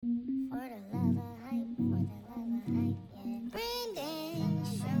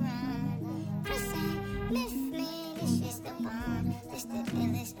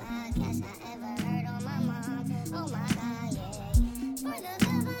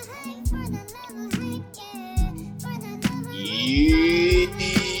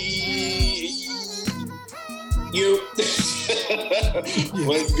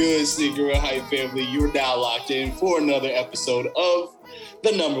What's good, Sneaker and Hype family? You're now locked in for another episode of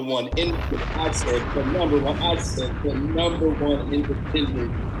the number one independent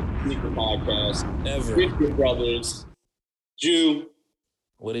sneaker podcast ever with your brothers, Jew.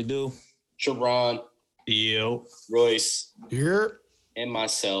 What it do? Sharon. Yo. Royce. Here. And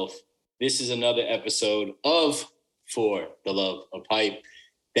myself. This is another episode of For the Love of Hype.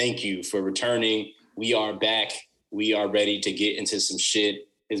 Thank you for returning. We are back. We are ready to get into some shit.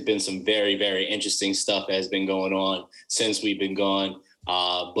 There's been some very, very interesting stuff that has been going on since we've been gone.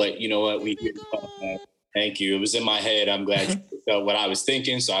 But you know what? Thank you. It was in my head. I'm glad you felt what I was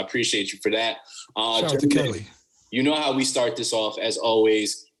thinking. So I appreciate you for that. Shout out to Kelly. You know how we start this off, as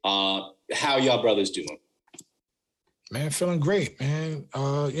always. How y'all brothers doing? Man, feeling great, man.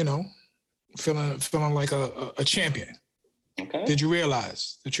 Feeling like a champion. Okay. Did you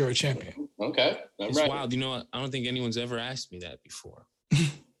realize that you're a champion? Okay. It's wild. You know what? I don't think anyone's ever asked me that before.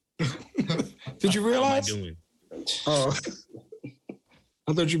 Did you realize? How am I doing? Oh.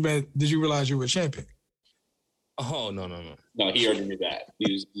 I thought did you realize you were a champion? Oh, no. No, he already knew that.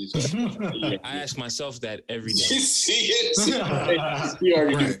 I ask myself that every day. You see it? He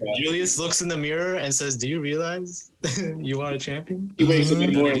already knew that. Julius looks in the mirror and says, "Do you realize you are a champion?" He wakes up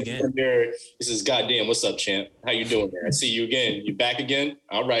in the morning in the mirror. He says, "God damn, what's up, champ? How you doing there? I see you again. You back again?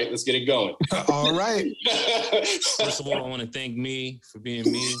 All right, let's get it going." All right. First of all, I want to thank me for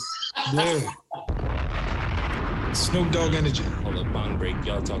being me. Yeah. Snoop Dogg energy. Hold up, bong break.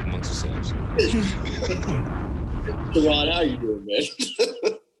 Y'all talk amongst yourselves. Ron, how you doing, man?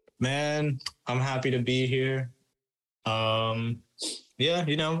 Man, I'm happy to be here. Yeah,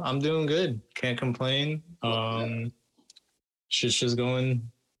 I'm doing good. Can't complain. Shit's just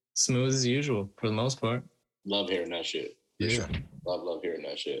going smooth as usual for the most part. Love hearing that shit. Yeah. Love hearing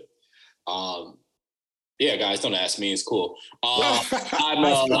that shit. Yeah, guys, don't ask me. It's cool. I'm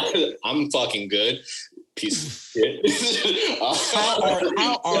fucking good. Piece of shit.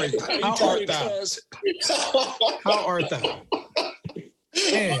 How art thou?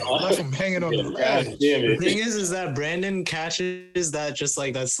 Man, left him hanging on the edge. The thing is that Brandon catches that just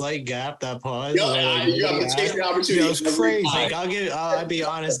like that slight gap, that pause. You have to take the opportunity. It's crazy. Like I'll be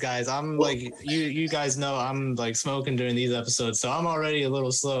honest, guys. I'm like you guys know I'm like smoking during these episodes, so I'm already a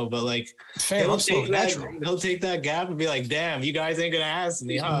little slow. But like, he'll take that gap and be like, "Damn, you guys ain't gonna ask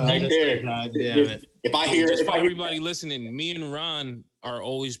me, huh?" Right there. God damn it. If I hear everybody listening, me and Ron are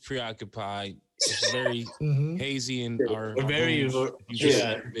always preoccupied. It's very hazy in our We're video.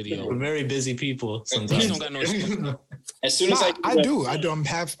 We're very busy people sometimes. Don't got no as soon as I do. I'm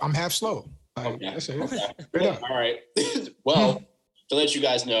half slow. Okay. That's it. Okay. All right. Well, to let you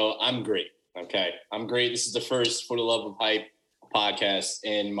guys know, I'm great. Okay. I'm great. This is the first For the Love of Hype podcast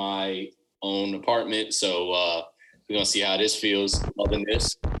in my own apartment. So we're gonna see how this feels. Loving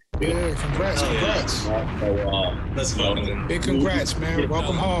this. Yeah, congrats. That's fun. Big congrats, man.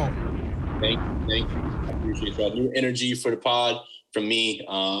 Welcome home. Thank you. I appreciate y'all. New energy for the pod from me.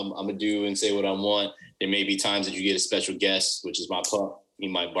 I'm gonna do and say what I want. There may be times that you get a special guest, which is my pup. He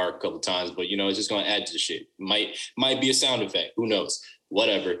might bark a couple times, but it's just gonna add to the shit. Might be a sound effect. Who knows?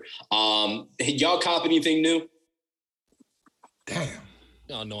 Whatever. Y'all cop anything new? Damn.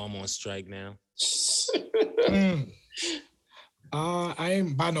 Y'all know I'm on strike now. I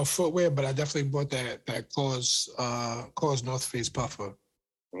ain't buy no footwear, but I definitely bought that Cause North Face puffer.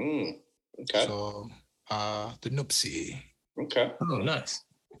 Okay. So the Noopsy. Okay. Oh, nice.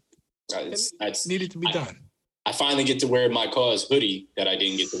 That's needed to be done. I finally get to wear my Cause hoodie that I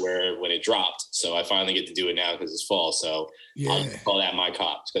didn't get to wear when it dropped. So I finally get to do it now because it's fall. So I'll call that my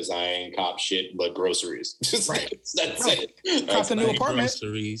cops because I ain't cop shit but groceries. Right. That's it. Cop the new apartment.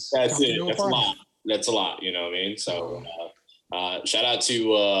 Groceries. That's it. That's a lot. You know what I mean? So shout out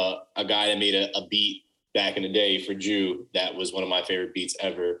to a guy that made a beat back in the day for Jew. That was one of my favorite beats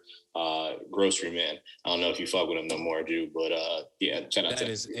ever. Grocery Man. I don't know if you fuck with him no more, Jew, but yeah, shout out to him. That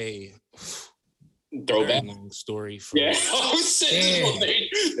is a throwback long story. Oh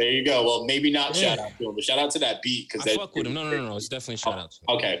shit! There you go. Well, maybe not shout out to him, but shout out to that beat because I fuck with him. No. It's definitely shout out to him.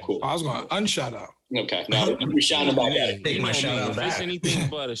 Okay, cool. I was going to unshout out. Okay, no, we shouting about that. Take my shout out If back. it's anything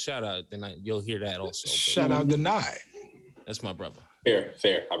but a shout out, then you'll hear that also. Shout out denied. That's my brother. Fair.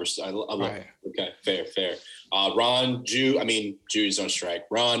 I love Right. it. Okay, fair. Ron, Jew's on strike.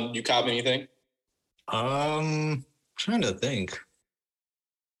 Ron, you cop anything? Trying to think.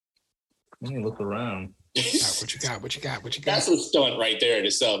 Let me look around. What you got? That's a stunt right there in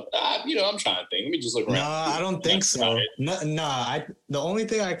itself. I'm trying to think. Let me just look around. No, I don't think so. The only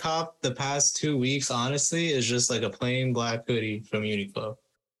thing I copped the past 2 weeks, honestly, is just like a plain black hoodie from Uniqlo.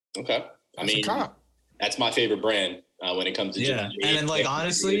 Okay. I mean, cop. that's my favorite brand. when it comes to and then like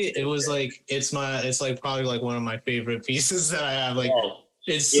honestly, it was like it's like probably like one of my favorite pieces that I have. Like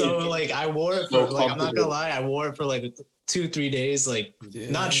it's so like I wore it for like I'm not gonna lie, I wore it for like 2-3 days, like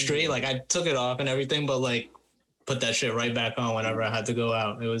not straight. Like I took it off and everything, but like put that shit right back on whenever I had to go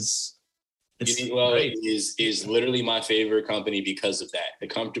out. It is literally my favorite company because of that. The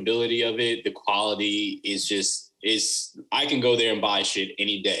comfortability of it, the quality is I can go there and buy shit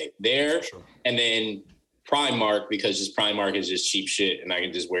any day there. Sure. And then Primark, because just Primark is just cheap shit and I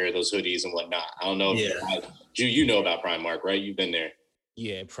can just wear those hoodies and whatnot. I don't know. You know about Primark, right? You've been there.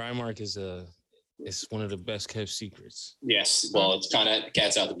 Yeah, Primark it's one of the best kept secrets. Yes. Well, it's kind of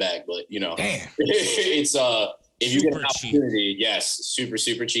cat's out the bag, but damn. It's if you get an opportunity, cheap. yes, super,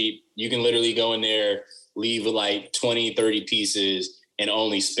 super cheap. You can literally go in there, leave with like 20, 30 pieces and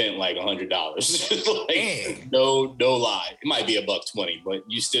only spent like $100. Like, no lie. It might be $120, but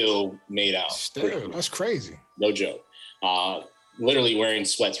you still made out. Still, that's crazy. No joke. Literally wearing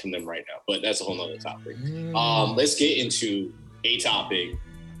sweats from them right now, but that's a whole nother topic. Let's get into a topic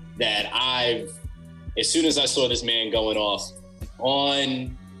that as soon as I saw this man going off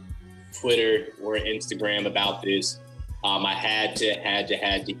on Twitter or Instagram about this, I had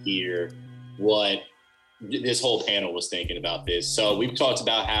to hear what this whole panel was thinking about this. So we've talked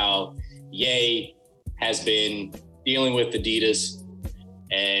about how Ye has been dealing with Adidas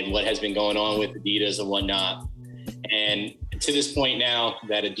and what has been going on with Adidas and whatnot. And to this point now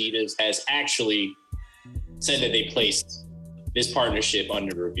that Adidas has actually said that they placed this partnership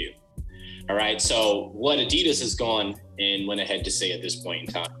under review. All right. So what Adidas has gone and went ahead to say at this point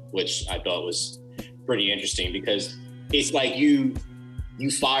in time, which I thought was pretty interesting because it's like you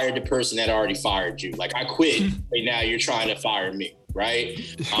fired the person that already fired you. Like I quit and now you're trying to fire me. Right.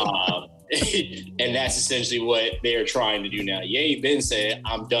 And that's essentially what they're trying to do now. Ye Ben said,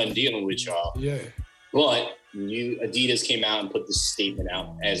 I'm done dealing with y'all. Yeah. But Adidas came out and put this statement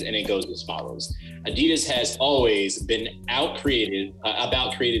out and it goes as follows. Adidas has always been about creativity,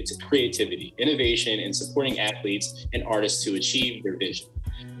 innovation, and supporting athletes and artists to achieve their vision.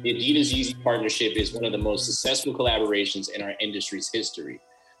 The Adidas Yeezy partnership is one of the most successful collaborations in our industry's history.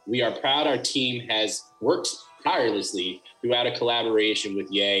 We are proud our team has worked tirelessly throughout a collaboration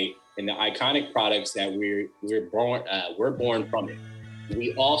with Ye and the iconic products that we're born from it.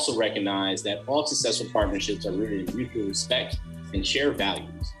 We also recognize that all successful partnerships are rooted in mutual respect and shared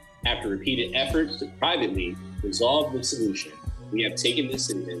values. After repeated efforts to privately resolve the solution, we have taken this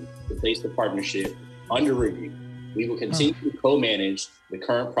decision to place the partnership under review. We will continue to co-manage the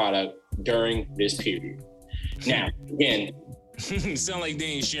current product during this period. Now, again, sound like they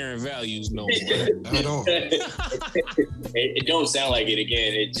ain't sharing values no more. At all. It don't sound like it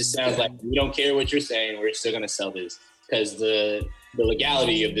again. It just sounds like we don't care what you're saying. We're still going to sell this because the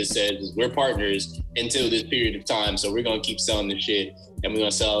legality of this says we're partners until this period of time. So we're going to keep selling this shit and we're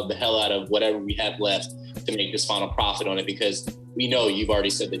going to sell the hell out of whatever we have left to make this final profit on it because we know you've already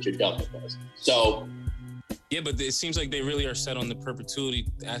said that you're done with us. So yeah, but it seems like they really are set on the perpetuity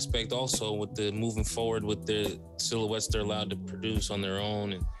aspect also with the moving forward with the silhouettes they're allowed to produce on their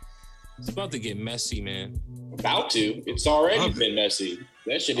own. And it's about to get messy, man. About to. It's already been messy.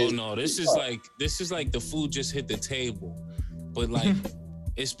 That shit is. Oh no, this is like the food just hit the table. But like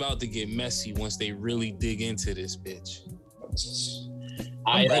it's about to get messy once they really dig into this bitch.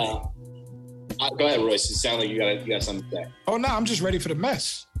 Go ahead, Royce. It sounds like you got something to say. Oh no, I'm just ready for the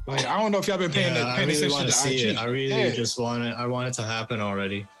mess. Like I don't know if y'all been paying attention to the see IG. It. I really just want it. I want it to happen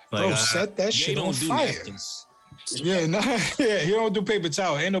already. Like, bro, set that shit on fire. Napkins. Yeah, he don't do paper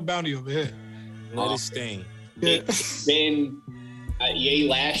towel. Ain't no bounty over here. Let it stain. Yeah. Then Ye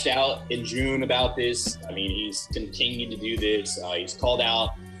lashed out in June about this. I mean, he's continued to do this. He's called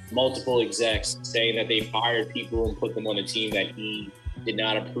out multiple execs saying that they fired people and put them on a team that he did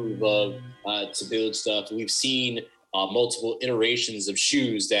not approve of to build stuff. We've seen multiple iterations of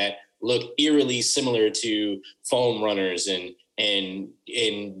shoes that look eerily similar to foam runners and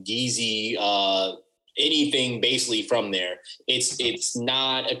Yeezy, anything basically from there. It's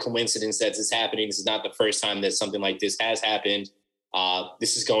not a coincidence that this is happening. This is not the first time that something like this has happened.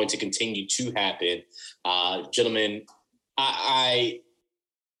 This is going to continue to happen. Gentlemen, I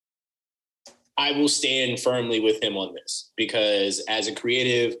will stand firmly with him on this because as a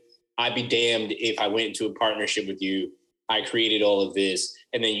creative, I'd be damned if I went into a partnership with you. I created all of this,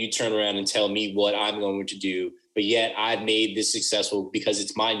 and then you turn around and tell me what I'm going to do. But yet I've made this successful because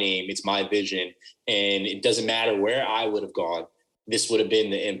it's my name, it's my vision, and it doesn't matter where I would have gone. This would have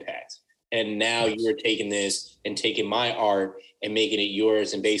been the impact. And now you're taking this and taking my art and making it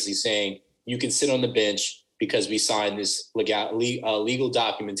yours and basically saying you can sit on the bench because we signed this legal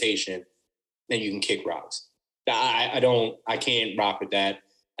documentation, then you can kick rocks. I can't rock with that.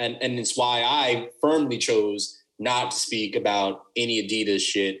 And it's why I firmly chose not to speak about any Adidas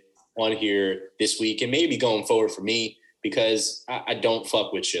shit on here this week and maybe going forward for me, because I don't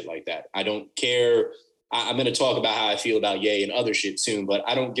fuck with shit like that. I don't care. I'm going to talk about how I feel about Ye and other shit soon, but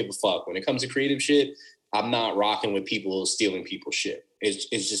I don't give a fuck. When it comes to creative shit, I'm not rocking with people stealing people's shit.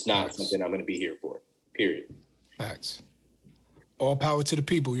 It's just not something I'm going to be here for, period. Facts. All power to the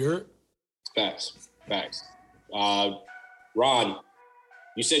people, you heard? Facts. Ron,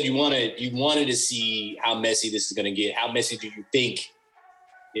 you said you wanted to see how messy this is going to get. How messy do you think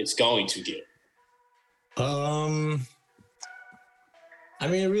it's going to get? I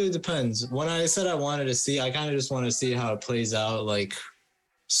mean, it really depends. When I said I wanted to see, I kind of just want to see how it plays out, like,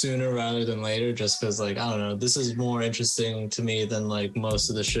 sooner rather than later, just because, like, I don't know, this is more interesting to me than, like, most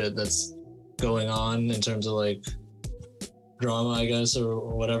of the shit that's going on in terms of, like, drama, I guess, or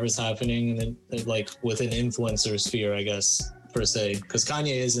whatever's happening, and like, within influencer sphere, I guess, per se. Because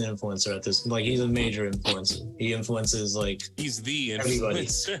Kanye is an influencer at this, like, he's a major influencer. He influences, like, he's the everybody.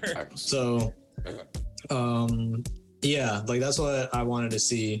 influencer. So, yeah, like, that's what I wanted to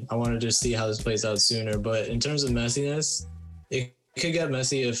see. I wanted to see how this plays out sooner. But in terms of messiness, it could get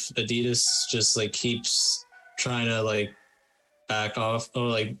messy if Adidas just, like, keeps trying to, like, back off, or,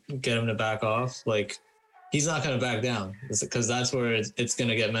 like, get him to back off. Like, he's not going to back down, because that's where it's going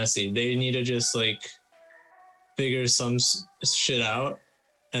to get messy. They need to just, like, figure some shit out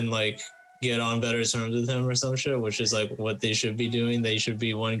and, like, get on better terms with him or some shit, which is, like, what they should be doing. They should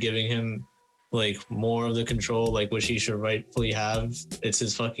be, one, giving him, like, more of the control, like, which he should rightfully have. It's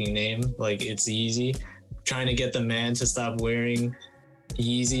his fucking name. Like, it's Yeezy. Trying to get the man to stop wearing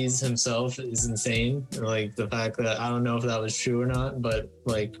Yeezys himself is insane. Like, the fact that, I don't know if that was true or not, but,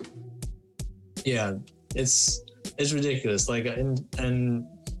 like, yeah, it's ridiculous. Like, and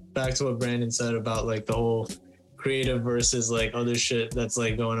back to what Brandon said about, like, the whole creative versus, like, other shit that's,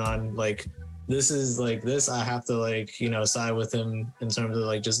 like, going on. Like, this is, like, this, I have to, like, you know, side with him in terms of,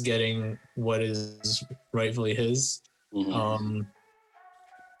 like, just getting what is rightfully his. Mm-hmm.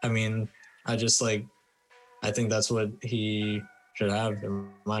 I mean, I just, like, I think that's what he should have, in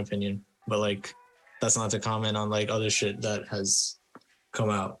my opinion. But, like, that's not to comment on, like, other shit that has come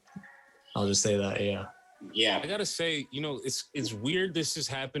out. I'll just say that, yeah. Yeah. I gotta say, you know, it's weird this is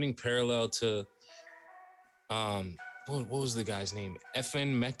happening parallel to what was the guy's name? FN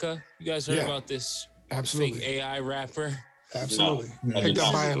Mecca? You guys heard about this Absolutely. fake AI rapper? Absolutely. No. Picked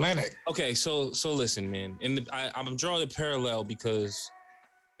up by Atlantic. Okay, so listen, man. And I'm drawing a parallel because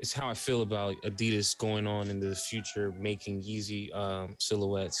it's how I feel about Adidas going on into the future, making Yeezy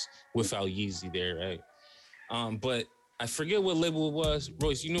silhouettes without Yeezy there, right? But I forget what label it was.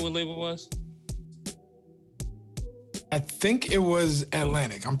 Royce, you know what label it was? I think it was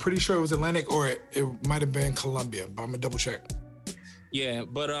Atlantic. I'm pretty sure it was Atlantic, or it might have been Columbia, but I'm gonna double check. Yeah,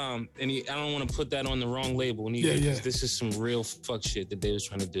 but I don't want to put that on the wrong label neither. Yeah. This is some real fuck shit that they was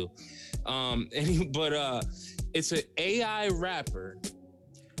trying to do. It's an AI rapper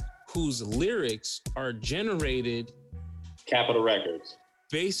whose lyrics are generated. Capitol Records.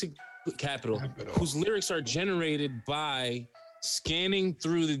 Capital. Whose lyrics are generated by scanning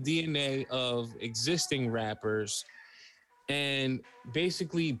through the DNA of existing rappers and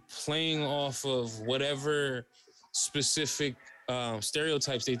basically playing off of whatever specific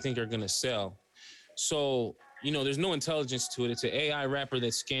stereotypes they think are going to sell. So, you know, there's no intelligence to it. It's an AI rapper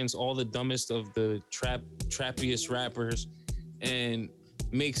that scans all the dumbest of the trappiest rappers and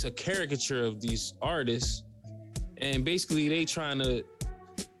makes a caricature of these artists. And basically they trying to,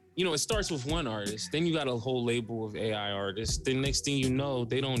 you know, it starts with one artist. Then you got a whole label of AI artists. Then next thing you know,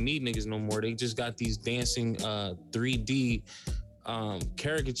 they don't need niggas no more. They just got these dancing 3D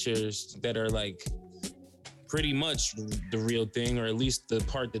caricatures that are like pretty much the real thing, or at least the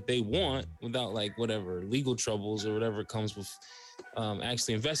part that they want, without like whatever legal troubles or whatever comes with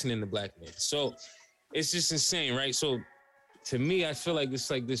actually investing in the black man. So it's just insane, right? So to me, I feel like it's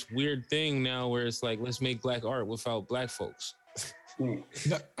like this weird thing now where it's like, let's make black art without black folks. No,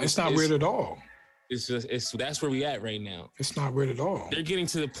 it's not weird at all. It's that's where we at right now. It's not weird at all. They're getting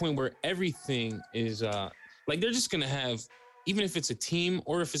to the point where everything is like, they're just gonna have, even if it's a team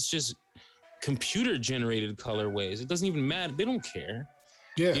or if it's just computer generated colorways, it doesn't even matter. They don't care.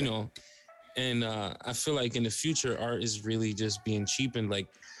 Yeah. You know, and I feel like in the future, art is really just being cheapened. Like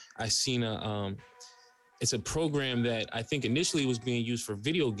I seen it's a program that I think initially was being used for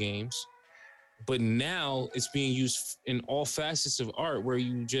video games, but now it's being used in all facets of art, where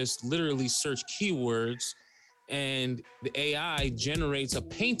you just literally search keywords and the AI generates a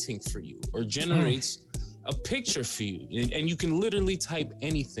painting for you, or generates a picture for you, and you can literally type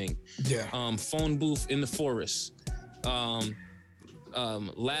anything. Yeah. Phone booth in the forest. Last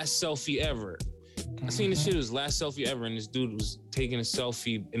selfie ever. I seen this shit. It was last selfie ever, and this dude was taking a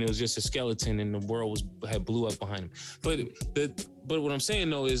selfie, and it was just a skeleton, and the world had blew up behind him. But what I'm saying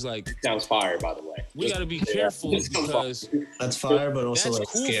though is like, sounds fire, by the way. We got to be careful because that's fire, but also that's like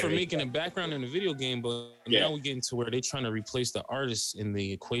cool scary. for making a background in a video game. But now we get into where they're trying to replace the artist in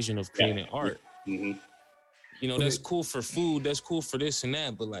the equation of creating art. Mm-hmm. You know, that's cool for food. That's cool for this and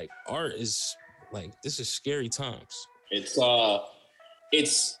that. But like, art is like, this is scary times. It's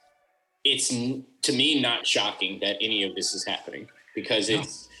to me not shocking that any of this is happening because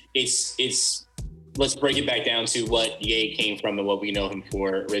it's let's break it back down to what Ye came from and what we know him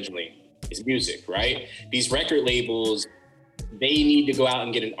for originally. It's music, right? These record labels, they need to go out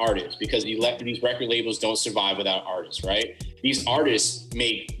and get an artist because these record labels don't survive without artists, right? These artists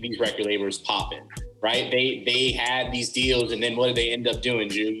make these record labels poppin', right? They had these deals, and then what do they end up doing,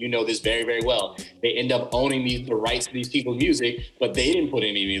 Ju? You know this very, very well. They end up owning the rights to these people's music, but they didn't put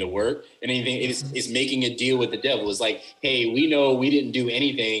any of the work and anything. It's making a deal with the devil. It's like, hey, we know we didn't do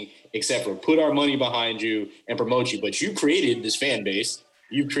anything except for put our money behind you and promote you, but you created this fan base.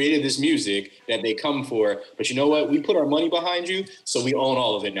 You created this music that they come for, but you know what? We put our money behind you, so we own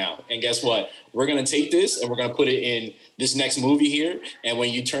all of it now. And guess what? We're gonna take this and we're gonna put it in this next movie here. And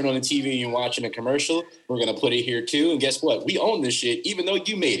when you turn on the TV and you're watching a commercial, we're gonna put it here too. And guess what? We own this shit, even though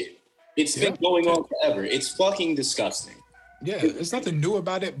you made it. It's been going on forever. It's fucking disgusting. Yeah, it's nothing new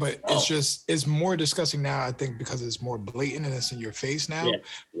about it, but it's more disgusting now, I think, because it's more blatant and it's in your face now. Yeah.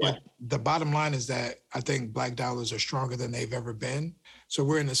 But the bottom line is that I think Black dollars are stronger than they've ever been. So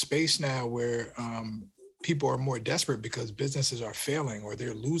we're in a space now where people are more desperate because businesses are failing or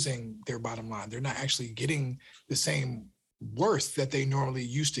they're losing their bottom line. They're not actually getting the same worth that they normally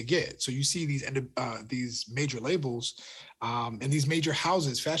used to get. So you see these major labels and these major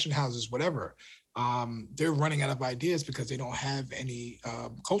houses, fashion houses, whatever, they're running out of ideas because they don't have any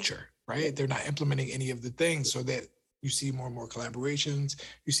culture, right? They're not implementing any of the things, so that you see more and more collaborations.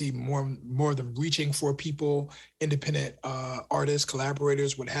 You see more of them reaching for people, independent artists,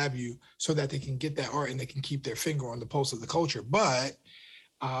 collaborators, what have you, so that they can get that art and they can keep their finger on the pulse of the culture. But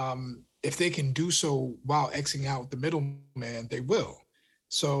if they can do so while Xing out the middleman, they will.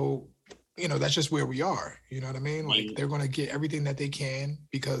 So, you know, that's just where we are. You know what I mean? Like, they're going to get everything that they can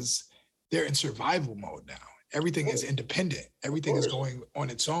because they're in survival mode now. Everything is independent. Everything is going on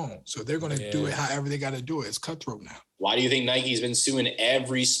its own. So they're going to do it however they got to do it. It's cutthroat now. Why do you think Nike's been suing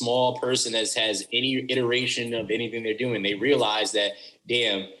every small person that has any iteration of anything they're doing? They realize that,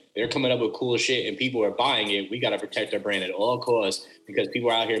 damn, they're coming up with cool shit and people are buying it. We got to protect our brand at all costs because people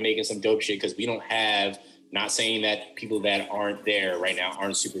are out here making some dope shit because we don't have, not saying that people that aren't there right now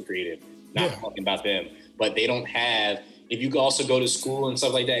aren't super creative, not talking about them, but they don't have, if you also go to school and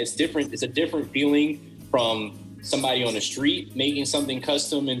stuff like that, it's different. It's a different feeling from somebody on the street making something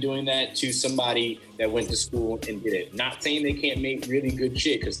custom and doing that to somebody that went to school and did it. Not saying they can't make really good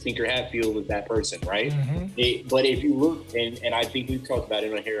shit because Tinker Hatfield was that person, right? Mm-hmm. But if you look, and I think we've talked about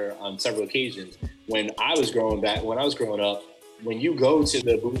it on here on several occasions, when I was growing up, when you go to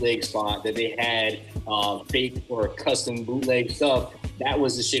the bootleg spot that they had fake or custom bootleg stuff, that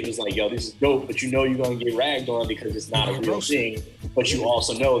was the shit was like, yo, this is dope, but you know you're going to get ragged on because it's not a real thing. But you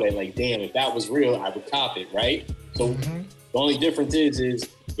also know that, like, damn, if that was real, I would cop it, right? So the only difference is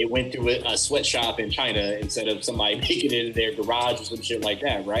it went through a sweatshop in China instead of somebody making it in their garage or some shit like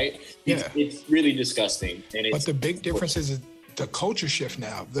that, right? It's really disgusting. But the big difference is the culture shift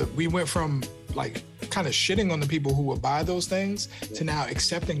now. We went from like kind of shitting on the people who would buy those things to now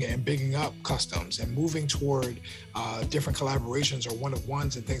accepting it and bigging up customs and moving toward different collaborations or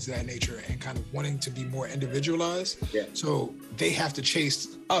one-of-ones and things of that nature and kind of wanting to be more individualized. So they have to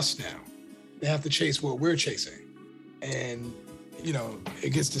chase us now. They have to chase what we're chasing. And, you know,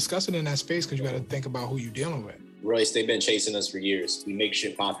 it gets disgusting in that space because you got to think about who you're dealing with. Royce, they've been chasing us for years. We make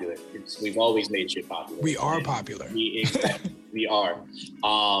shit popular. We've always made shit popular. We are popular. We are.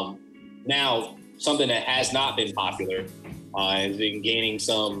 Now, something that has not been popular has been gaining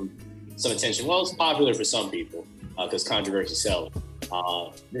some attention. Well, it's popular for some people because controversy sells.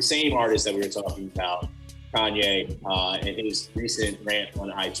 The same artist that we were talking about, Kanye, and his recent rant on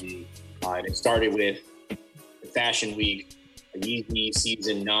IG, and it started with the Fashion Week, Yeezy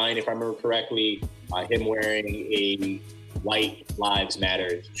season 9, if I remember correctly, him wearing a White Lives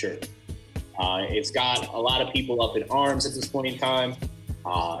Matter shirt. It's got a lot of people up in arms at this point in time,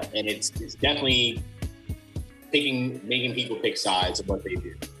 and it's definitely making people pick sides of what they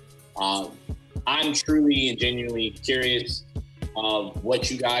do. I'm truly and genuinely curious what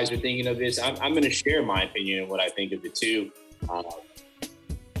you guys are thinking of this. I'm going to share my opinion and what I think of it too.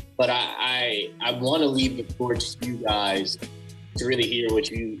 But I want to leave the floor to you guys to really hear what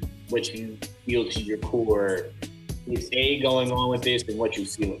you feel to your core is going on with this and what you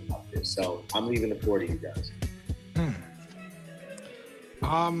feel about this. So I'm leaving the floor to you guys.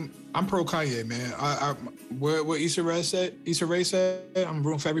 I'm pro Kanye, man. What Issa Rae said, I'm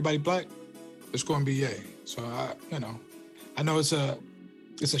rooting for everybody black. It's going to be Ye. So I know it's a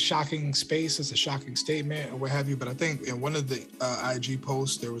shocking space, it's a shocking statement or what have you, but I think in one of the IG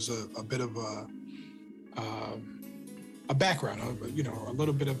posts there was a bit of a background of, a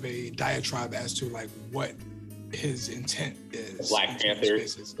little bit of a diatribe as to like what his intent is.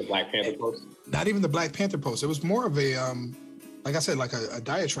 The Black Panther post? Not even the Black Panther post. It was more of a like I said, like a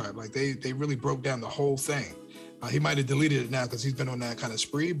diatribe. Like they really broke down the whole thing. He might have deleted it now because he's been on that kind of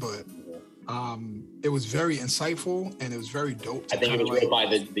spree, but it was very insightful and it was very dope. I think it was written by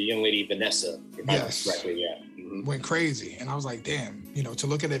the young lady Vanessa. Yes, correctly, yeah. Mm-hmm. Went crazy, and I was like, damn. To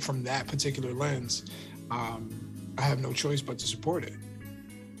look at it from that particular lens, I have no choice but to support it.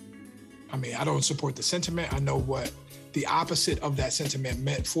 I mean, I don't support the sentiment. I know what the opposite of that sentiment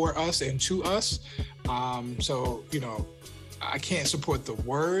meant for us and to us. So I can't support the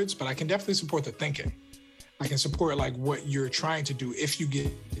words, but I can definitely support the thinking. I can support like what you're trying to do if you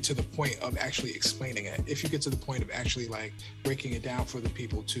get to the point of actually explaining it. If you get to the point of actually like breaking it down for the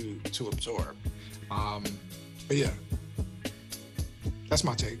people to absorb. But yeah, that's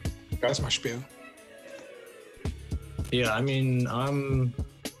my take. That's my spiel. Yeah, I mean, I'm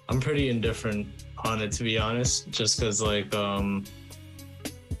pretty indifferent on it, to be honest, just because like one,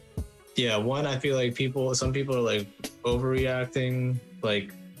 I feel like some people are like overreacting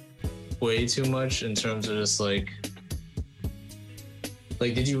like way too much in terms of just like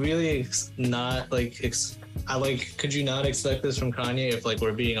did you really could you not expect this from Kanye? If like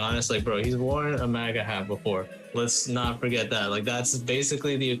we're being honest, like bro, he's worn a MAGA hat before. Let's not forget that. Like that's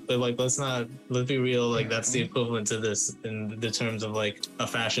basically let's be real, like that's the equivalent to this in the terms of like a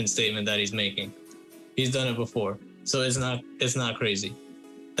fashion statement that he's making. He's done it before. So it's not crazy.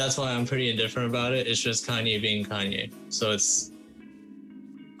 That's why I'm pretty indifferent about it. It's just Kanye being Kanye. So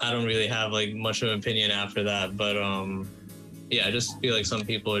I don't really have like much of an opinion after that. But I just feel like some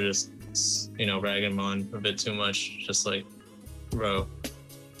people are just ragging him on a bit too much. Just like, bro.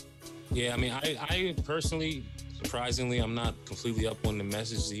 Yeah, I mean, I personally, surprisingly, I'm not completely up on the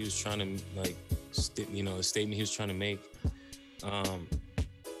message that he was trying to like, the statement he was trying to make.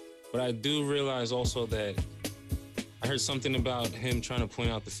 But I do realize also that I heard something about him trying to point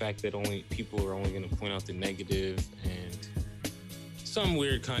out the fact that people are only going to point out the negative and some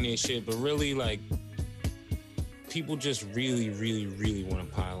weird Kanye shit, but really like people just really, really, really want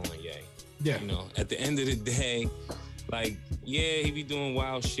to pile on Ye. Yeah. At the end of the day, like, yeah, he be doing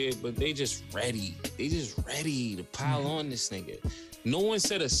wild shit, but they just ready. They just ready to pile on this nigga. No one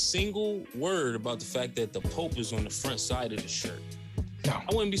said a single word about the fact that the Pope is on the front side of the shirt. No.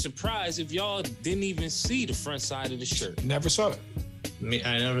 I wouldn't be surprised if y'all didn't even see the front side of the shirt. Never saw it.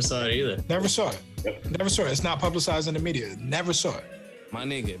 I never saw it either. Never saw it. Yep. Never saw it. It's not publicized in the media. Never saw it. My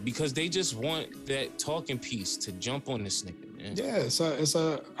nigga, because they just want that talking piece to jump on this nigga, man. Yeah, it's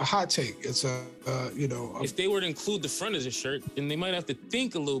a hot take. It's if they were to include the front of the shirt, then they might have to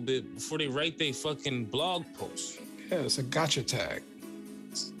think a little bit before they write their fucking blog post. Yeah, it's a gotcha tag.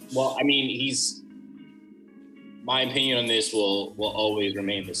 Well, I mean, my opinion on this will always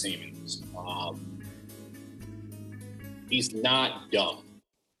remain the same. He's not dumb.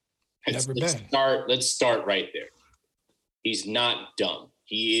 Let's start right there. He's not dumb.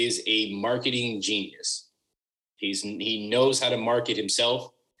 He is a marketing genius. He knows how to market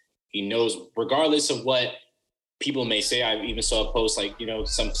himself. He knows, regardless of what people may say. I even saw a post like,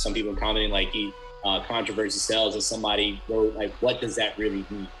 some people commenting like controversy sells, and somebody wrote like, what does that really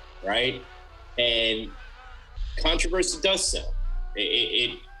mean, right? And controversy does sell.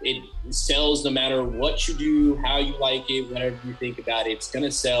 It sells no matter what you do, how you like it, whatever you think about it. It's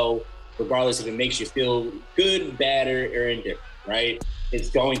gonna sell regardless if it makes you feel good, bad, or indifferent, right? It's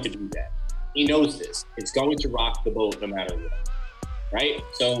going to do that. He knows this. It's going to rock the boat no matter what, right?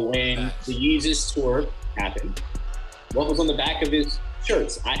 So when the Yeezus tour happened, what was on the back of his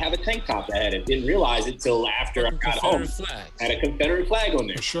shirts? I have a tank top that had it. Didn't realize it till after I got home. Had a Confederate flag on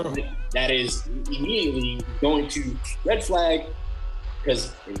there. For sure. That is immediately going to red flag,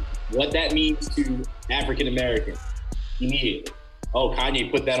 because what that means to African Americans immediately. Oh, Kanye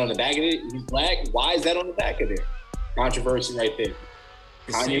put that on the back of it. He's black. Why is that on the back of it? Controversy right there.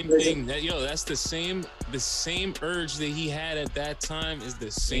 The same thing. That's the same urge that he had at that time is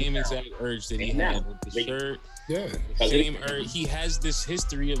the same exact urge that he had with the shirt. Yeah. Same urge. He has this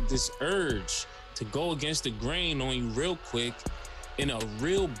history of this urge to go against the grain on you real quick in a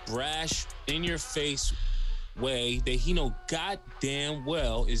real brash, in your face way that he know goddamn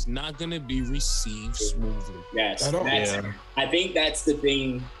well is not going to be received smoothly. Yes. I think that's the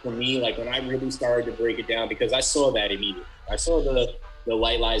thing for me. Like when I really started to break it down, because I saw that immediately. I saw the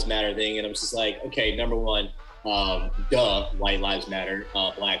White Lives Matter thing, and I'm just like, okay, number one, White Lives Matter,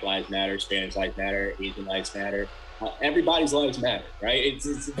 Black Lives Matter, Spanish Lives Matter, Asian Lives Matter. Everybody's lives matter, right?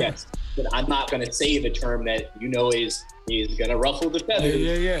 It's yes. But I'm not going to say the term that is going to ruffle the feathers.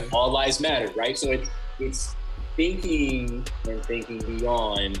 Yeah. All lives matter, right? So it's thinking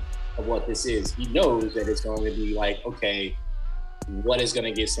beyond of what this is. He knows that it's going to be like, okay, what is going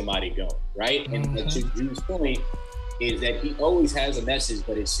to get somebody going, right? Mm-hmm. And to Drew's point is that he always has a message,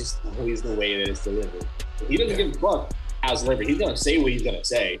 but it's just always the way that it's delivered. He doesn't give a fuck how it's delivered. He's going to say what he's going to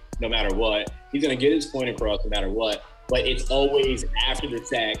say, no matter what. He's going to get his point across, no matter what. But it's always after the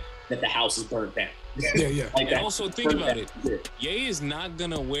fact that the house is burnt down. Yeah. And also think about it. Ye is not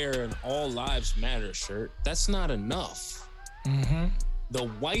going to wear an All Lives Matter shirt. That's not enough. Mm-hmm. The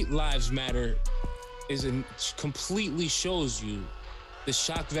White Lives Matter completely shows you the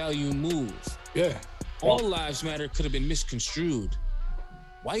shock value move. Yeah. All Lives Matter could have been misconstrued.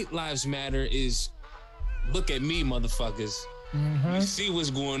 White Lives Matter is, look at me, motherfuckers. Mm-hmm. You see what's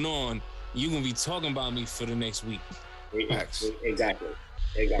going on. You're going to be talking about me for the next week. Facts. Exactly.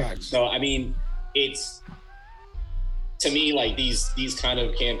 Facts. So, I mean, it's, to me, like these kind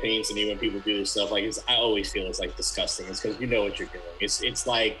of campaigns, to me, when people do this stuff, like I always feel it's like disgusting. It's because you know what you're doing. It's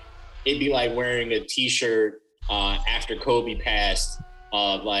like, it'd be like wearing a t-shirt after Kobe passed,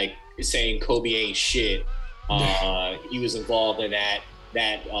 like saying Kobe ain't shit. He was involved in that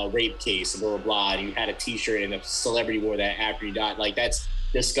rape case, blah, blah, blah. And you had a t-shirt and a celebrity wore that after he died. Like, that's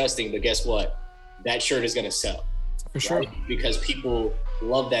disgusting, but guess what? That shirt is going to sell. For sure. Right? Because people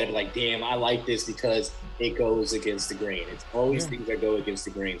love that. Be like, damn, I like this because it goes against the grain. It's always things that go against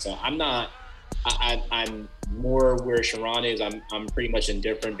the grain. So I'm more where Sharon is. I'm pretty much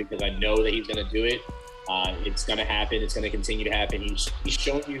indifferent because I know that he's going to do it. It's going to happen. It's going to continue to happen. He's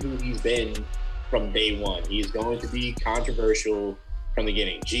shown you who he's been from day one. He's going to be controversial from the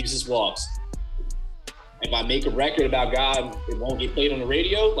beginning. Jesus Walks. If I make a record about God, it won't get played on the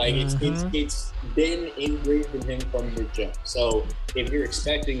radio. Like it's been engraved in him from the jump. So if you're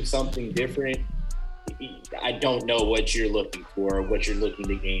expecting something different, I don't know what you're looking for or what you're looking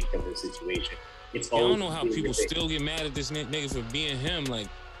to gain from this situation. I don't know how people still get mad at this nigga for being him. Like,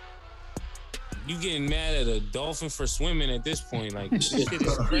 you getting mad at a dolphin for swimming at this point? Like, this shit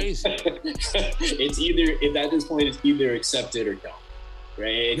is crazy. It's at this point, it's either accept it or don't,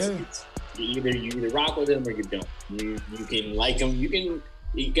 right? You either rock with him or you don't. You can like him.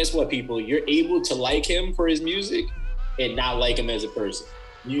 Guess what, people? You're able to like him for his music and not like him as a person.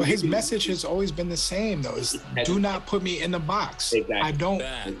 But his message has always been the same, though. Is do not put me in the box. Exactly.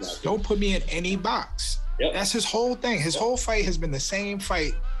 Don't put me in any box. Yep. That's his whole thing. His whole fight has been the same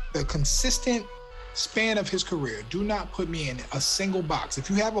fight, the consistent span of his career. Do not put me in a single box. If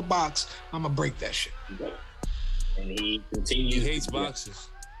you have a box, I'm gonna break that shit. Exactly. And he continues. He hates boxes.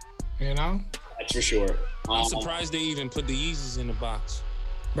 You know? That's for sure. I'm surprised they even put the Yeezys in the box.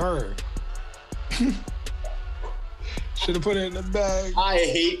 Bird. Should have put it in the bag. I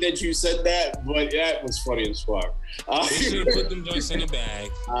hate that you said that, but that was funny as fuck. They should have put them joints in the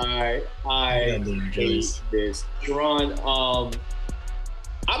bag. I hate this. Sharon,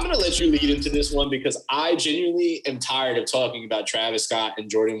 I'm going to let you lead into this one because I genuinely am tired of talking about Travis Scott and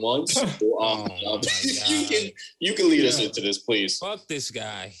Jordan 1. So, you can lead us into this, please. Fuck this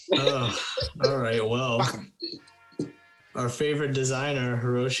guy. All right, well, our favorite designer,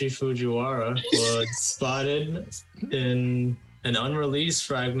 Hiroshi Fujiwara, was spotted in an unreleased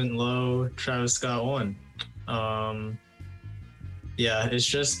Fragment Low Travis Scott 1. It's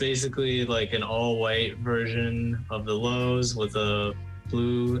just basically like an all-white version of the lows with a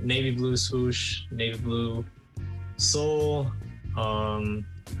navy blue swoosh, navy blue sole, and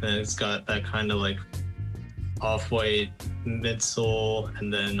it's got that kind of like off-white midsole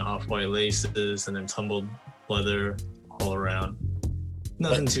and then off-white laces and then tumbled leather all around.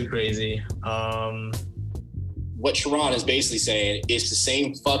 Nothing too crazy. What Sharon is basically saying, it's the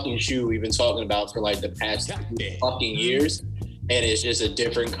same fucking shoe we've been talking about for like the past fucking years, and it's just a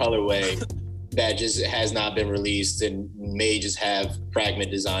different colorway that just has not been released and may just have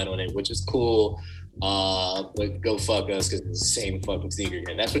fragment design on it, which is cool. But go fuck us because it's the same fucking sneaker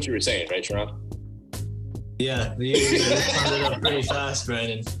again. That's what you were saying, right, Sharon? Yeah, you found it up pretty fast,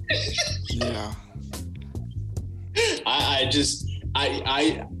 Brandon. Yeah. I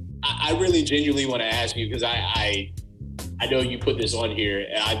really genuinely want to ask you, because I know you put this on here,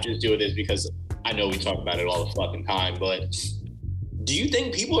 and I'm just doing this because I know we talk about it all the fucking time, but do you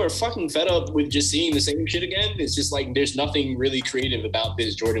think people are fucking fed up with just seeing the same shit again? It's just like there's nothing really creative about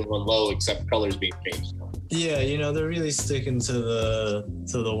this Jordan 1 low except colors being changed. Yeah, they're really sticking to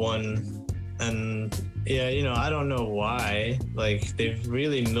the one, and yeah, I don't know why. Like, they've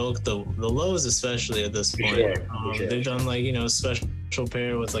really milked the lows, especially at this point. Sure. They've done like special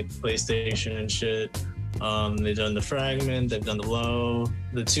pair with like PlayStation and shit. They've done the fragment, they've done the low,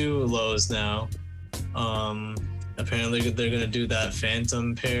 the 2 lows now. Apparently they're gonna do that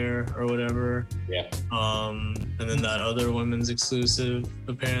Phantom pair or whatever. Yeah. And then that other women's exclusive,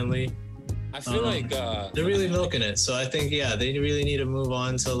 apparently. I feel like they're really milking it. So I think, they really need to move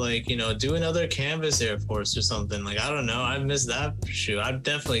on to like, do another canvas Air Force or something. Like, I don't know. I missed that shoe. I'd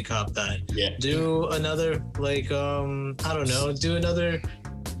definitely cop that. Yeah. Do another like I don't know. Do another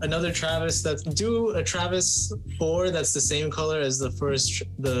Travis. Do a Travis 4 that's the same color as the first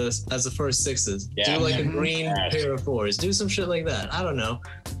 6s. Yeah. Do like a green pair of 4s. Do some shit like that. I don't know.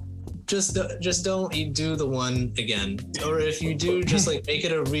 Just don't do the one again, or if you do, just like make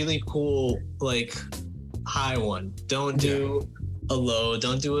it a really cool like high one. Don't do a low,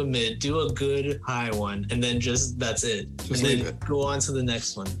 don't do a mid, do a good high one, and then that's it. And then go on to the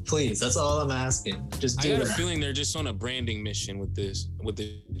next one, please. That's all I'm asking. Just do I got that. a feeling they're just on a branding mission with this, with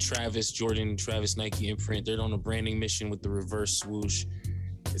the Travis Nike imprint. They're on a branding mission with the reverse swoosh.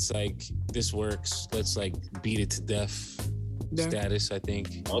 It's like, this works. Let's like beat it to death. Status, I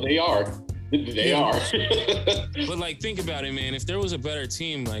think. Oh, they are. They are. But like, think about it, man. If there was a better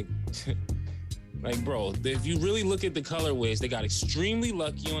team, like bro, if you really look at the colorways, they got extremely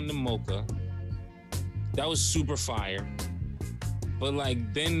lucky on the Mocha. That was super fire. But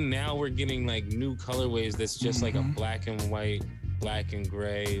like, then now we're getting like new colorways that's just like a black and white, black and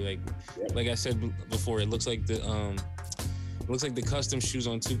gray. Like I said before, it looks like the custom shoes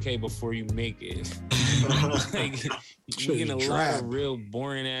on 2K before you make it. Like, you're getting a lot of real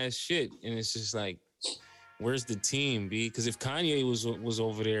boring ass shit, and it's just like, where's the team, B? Because if Kanye was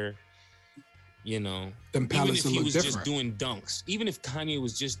over there, even if he was just doing dunks, even if Kanye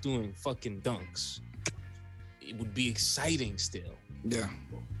was just doing fucking dunks, it would be exciting still. Yeah,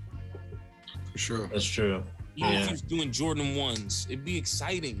 for sure. That's true. Even if he was doing Jordan 1s, it'd be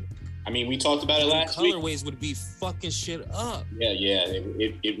exciting. I mean, we talked about it last week. Colorways would be fucking shit up. Yeah,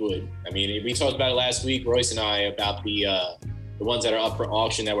 it would. I mean, we talked about it last week, Royce and I, about the ones that are up for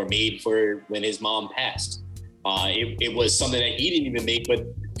auction that were made for when his mom passed. It was something that he didn't even make, but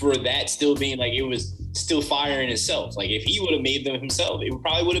for that still being like, it was still fire in itself. Like, if he would have made them himself, it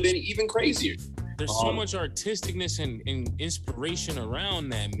probably would have been even crazier. There's so much artisticness and inspiration around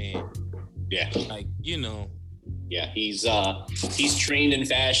that man. Yeah. Like, Yeah, he's trained in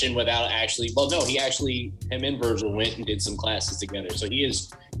fashion without actually. Well, no, him and Virgil went and did some classes together, so he is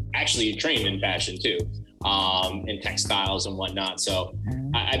actually trained in fashion too, in textiles and whatnot. So,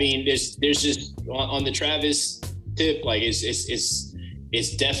 I mean, there's just on the Travis tip, like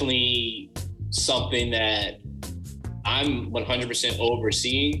it's definitely something that I'm 100%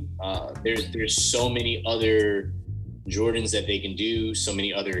 overseeing. There's so many other Jordans that they can do, so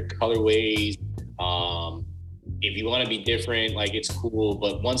many other colorways. If you want to be different, like, it's cool.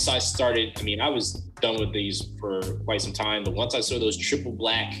 But once I started, I mean, I was done with these for quite some time. But once I saw those triple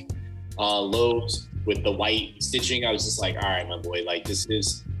black lows with the white stitching, I was just like, all right, my boy, like, this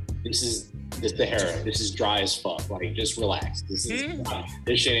is the Sahara. This is dry as fuck. Like, just relax. This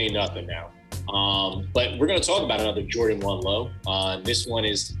shit ain't nothing now. But we're gonna talk about another Jordan 1 low. This one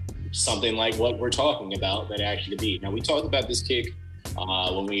is something like what we're talking about that actually could be. Now, we talked about this kick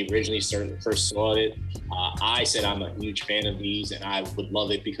when we originally first saw it. I said I'm a huge fan of these, and I would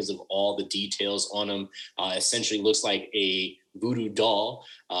love it because of all the details on them. Essentially looks like a voodoo doll,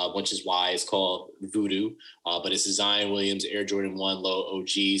 which is why it's called Voodoo. But it's the Zion Williams Air Jordan 1 Low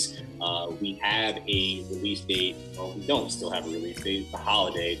OGs. We have a release date. Well, we don't still have a release date. It's the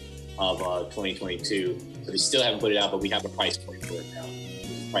holiday of 2022. So they still haven't put it out, but we have a price point for it now.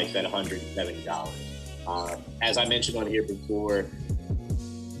 It's priced at $170. As I mentioned on here before,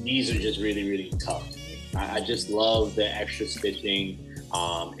 these are just really, really tough. I just love the extra stitching.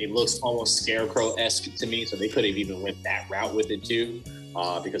 It looks almost Scarecrow-esque to me, so they could have even went that route with it too,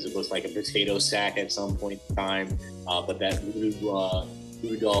 because it looks like a potato sack at some point in time. But that voodoo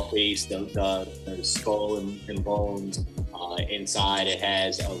doll face, the skull and bones, inside it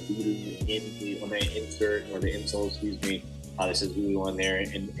has a voodoo on the insert, or the insole, excuse me. This is Lulu on there,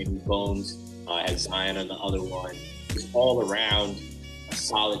 and Bones has Zion on the other one. Just all around a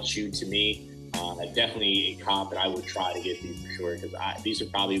solid shoe to me. Definitely a comp that I would try to get these for sure, because these are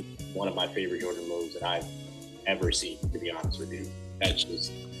probably one of my favorite Jordan lows that I've ever seen, to be honest with you. That's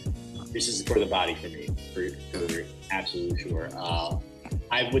just, this is for the body for me, for absolutely sure.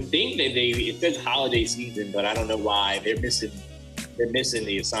 I would think that it says holiday season, but I don't know why they're missing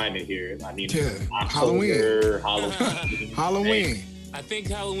the assignment here. I mean, October, Halloween. I think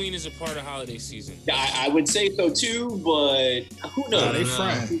Halloween is a part of holiday season. I would say so too, but who knows? They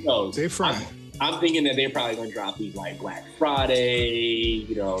friend. Who knows? They friend. I'm thinking that they're probably gonna drop these like Black Friday,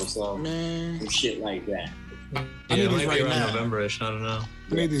 some shit like that. I need these right now. November-ish, I don't know.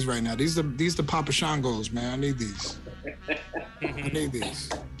 I need these right now. These the Papa Shangos, man. I need these. I need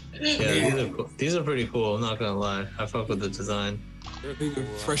these. Yeah, these are pretty cool. I'm not gonna lie. I fuck with the design. They're cool.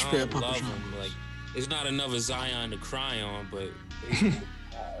 Fresh pair of Papa Shangos. Like, it's not another Zion to cry on, but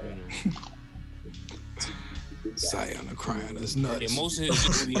Zion to cry on. That's nuts. Yeah, most of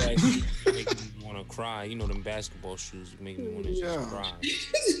his movie actually make me want to cry. You know, them basketball shoes make me want to just cry.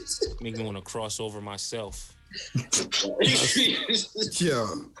 Make me want to cross over myself. Yeah,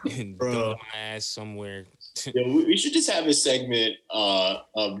 and throw my ass somewhere. Yeah, we should just have a segment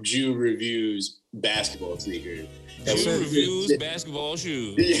of Jew reviews basketball sneakers. Jew reviews basketball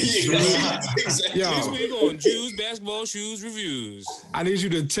shoes. Exactly. This week on Jews basketball shoes reviews. I need you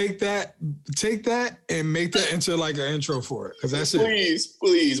to take that, and make that into like an intro for it, because that's it.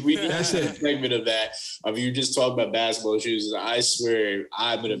 Please, we need that's a it. segment of that. Of you just talking about basketball shoes. I swear,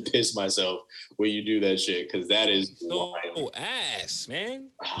 I'm gonna piss myself when you do that shit, because that is so ass, man.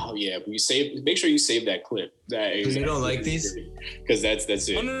 Oh yeah, make sure you save that clip. You don't like these? Because that's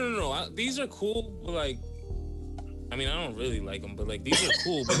it. Oh no. These are cool, but like, I mean, I don't really like them, but like, these are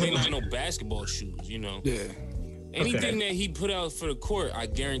cool, but they're not no basketball shoes, you know? Yeah. Anything that he put out for the court, I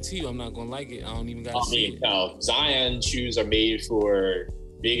guarantee you I'm not gonna like it. I don't even gotta see it. No, Zion shoes are made for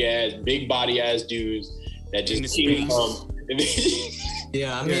big body ass dudes that just keep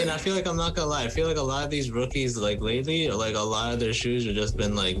Yeah, I mean, I feel like I'm not gonna lie. I feel like a lot of these rookies, like lately, like a lot of their shoes have just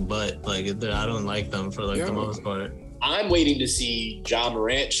been like butt. Like I don't like them for like the most part. I'm waiting to see Ja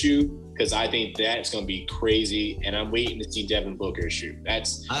Morant shoe, because I think that's going to be crazy, and I'm waiting to see Devin Booker's shoe.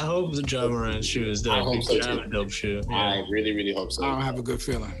 I hope the Ja Morant shoe is dope. I hope so too. A dope shoe. Yeah. I really, really hope so. I don't have a good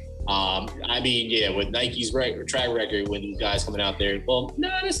feeling. I mean, yeah, with Nike's track record, when these guys coming out there, well, no,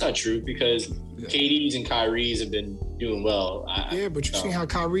 that's not true, because KD's and Kyrie's have been doing well. But you see how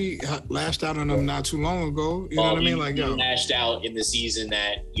Kyrie lashed out on them not too long ago. You know what I mean? Like, he lashed out in the season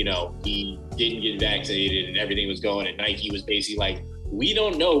that, he didn't get vaccinated and everything was going, and Nike was basically like, we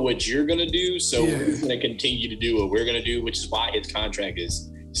don't know what you're going to do, so we're going to continue to do what we're going to do, which is why his contract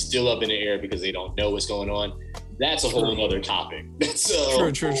is still up in the air, because they don't know what's going on. That's a whole other topic.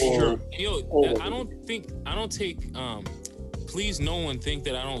 True. Yo, I don't take, please no one think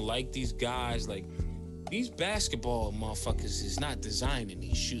that I don't like these guys. Like, these basketball motherfuckers is not designing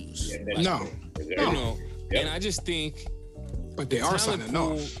these shoes. No. And I just think, but they are signing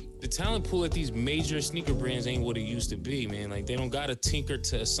off. The talent pool at these major sneaker brands ain't what it used to be, man. Like, they don't got a tinker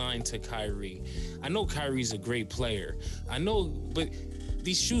to assign to Kyrie. I know Kyrie's a great player. I know, but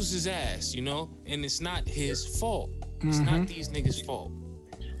these shoes is ass, and it's not his fault. It's not these niggas' fault.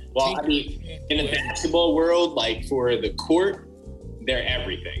 Well, I mean, in the basketball world, like for the court, they're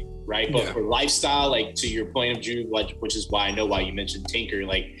everything, right? But for lifestyle, like to your point of Drew, which is why I know why you mentioned tinker,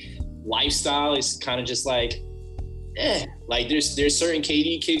 like lifestyle is kind of just like, like there's certain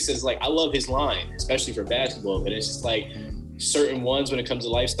KD kicks that's like, I love his line, especially for basketball, but it's just like certain ones when it comes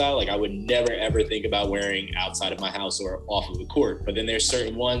to lifestyle, like I would never ever think about wearing outside of my house or off of the court. But then there's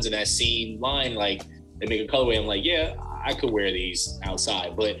certain ones in that same line, like they make a colorway, I'm like, yeah, I could wear these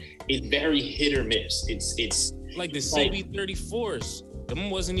outside, but it's very hit or miss. It's like the CB34s. Them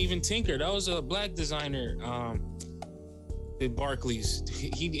wasn't even tinker. That was a black designer. The Barclays.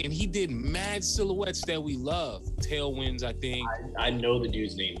 He did mad silhouettes that we love. Tailwinds, I think. I know the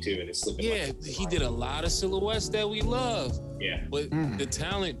dude's name too, and it's slipping. Yeah, he did a lot of silhouettes that we love. Yeah. But the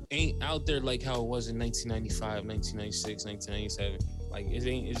talent ain't out there like how it was in 1995, 1996, 1997. Like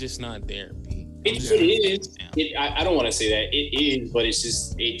it's just not there, B. It is. I don't want to say that it is, but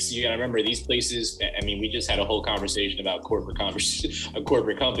it's you gotta remember these places. I mean, we just had a whole conversation about corporate companies.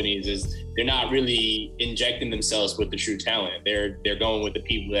 Is they're not really injecting themselves with the true talent. They're going with the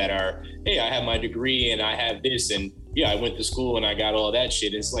people that are, hey, I have my degree and I have this, and I went to school and I got all that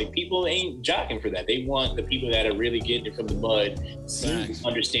shit. It's like people ain't jockeying for that. They want the people that are really getting it from the mud,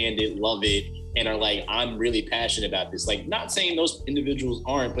 understand it, love it, and are like, I'm really passionate about this. Like, not saying those individuals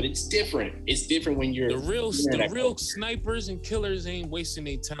aren't, but it's different. It's different when you're the real snipers and killers ain't wasting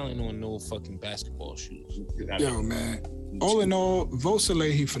their talent on no fucking basketball shoes. Yo, man. All in all, vote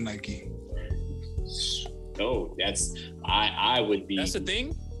Salehi for Nike. No, I would be. That's the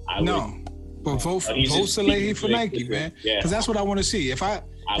thing? But vote Salehi for Nike, man. Because that's what I want to see. If I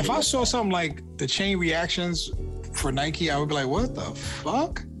saw something like the chain reactions for Nike, I would be like, what the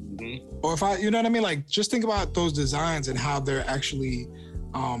fuck? Mm-hmm. Or if you know what I mean? Like, just think about those designs and how they're actually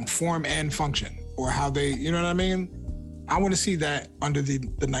form and function, or how they, you know what I mean? I want to see that under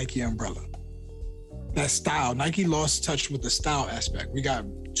the Nike umbrella. That style. Nike lost touch with the style aspect. We got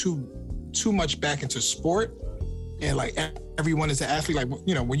too much back into sport, and like everyone is an athlete. Like,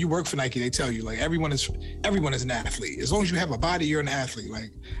 you know, when you work for Nike, they tell you like everyone is an athlete. As long as you have a body, you're an athlete.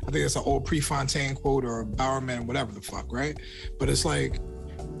 Like, I think that's an old Prefontaine quote or Bowerman, whatever the fuck, right? But it's like,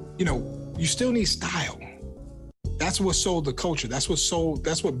 you know, you still need style. That's what sold the culture. That's what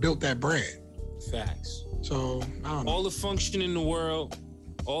built that brand. Facts. So I don't know. All the function in the world,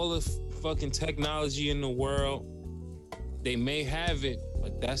 all the fucking technology in the world, they may have it,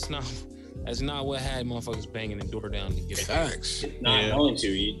 but that's not what had motherfuckers banging the door down to get it. Facts. It's not going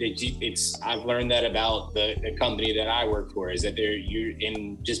to. I've learned that about the company that I work for, is that you're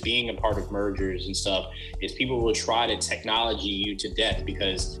in just being a part of mergers and stuff, is people will try to technology you to death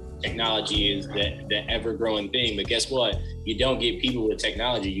because technology is the ever-growing thing. But guess what? You don't get people with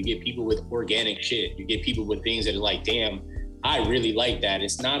technology. You get people with organic shit. You get people with things that are like, damn, I really like that.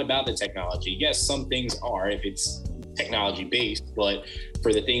 It's not about the technology. Yes, some things are if it's technology based, but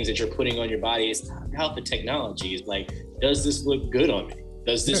for the things that you're putting on your body, it's not about the technology. It's like, does this look good on me?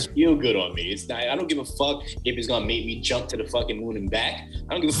 Does this feel good on me? It's not, I don't give a fuck if it's gonna make me jump to the fucking moon and back.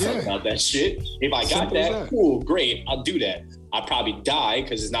 I don't give a fuck about that shit. If I got that, cool, great, I'll do that. I'd probably die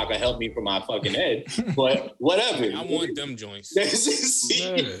because it's not gonna help me for my fucking head, but whatever. I want them joints.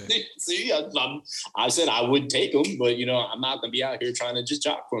 See, I said I would take them, but you know, I'm not gonna be out here trying to just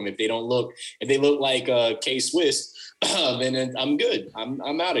jock for them. If they look like K-Swiss, then I'm good.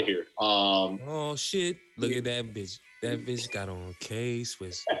 I'm out of here. Oh shit! Look at that bitch. That bitch got on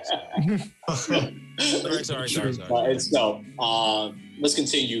K-Swiss. Sorry. Let's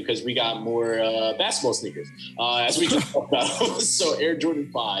continue because we got more basketball sneakers. As we just talked about, so Air Jordan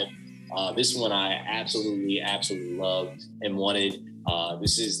 5. This one I absolutely love and wanted.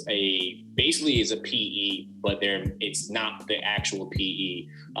 This is basically a PE, but it's not the actual PE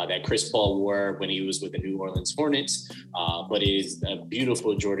that Chris Paul wore when he was with the New Orleans Hornets, but it is a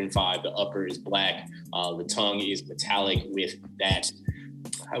beautiful Jordan 5. The upper is black. The tongue is metallic with that,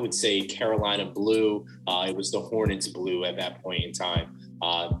 I would say, Carolina blue. It was the Hornets blue at that point in time.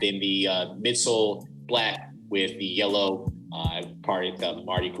 Then the midsole black with the yellow, part of the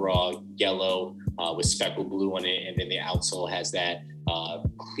Mardi Gras yellow with speckled blue on it. And then the outsole has that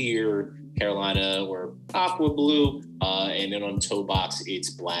clear Carolina or aqua blue, and then on the toe box it's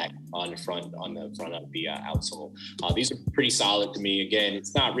black on the front of the outsole. These are pretty solid to me. Again,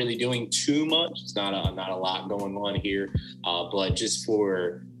 it's not really doing too much. It's not a lot going on here, but this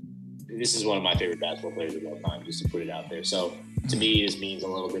is one of my favorite basketball players of all time, just to put it out there. So to me, this means a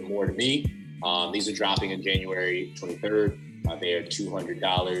little bit more to me. These are dropping on January 23rd. They are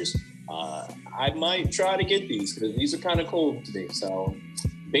 $200. I might try to get these because these are kind of cool to me. So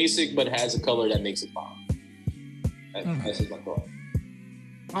basic, but has a color that makes it pop. That's just my thought.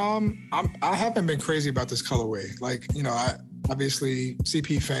 I haven't been crazy about this colorway. Like, you know, I obviously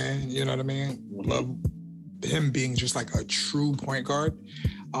CP fan. You know what I mean? Mm-hmm. Love him being just like a true point guard.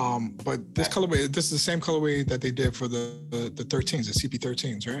 But this colorway, this is the same colorway that they did for the 13s, the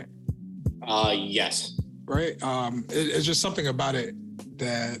CP13s, right? Yes. Right. It's just something about it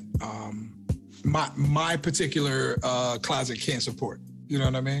that my particular closet can't support. You know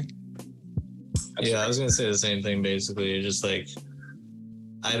what I mean? I was gonna say the same thing. Basically, it's just like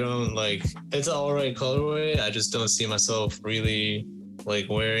I don't like. It's an alright colorway. I just don't see myself really like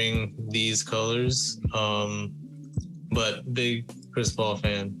wearing these colors. But big Chris Paul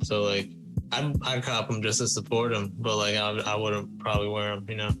fan, so like I'd cop them just to support him. But like I wouldn't probably wear them.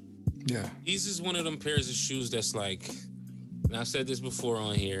 You know? Yeah. These is one of them pairs of shoes that's like, and I've said this before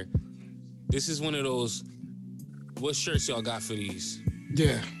on here. This is one of those. What shirts y'all got for these?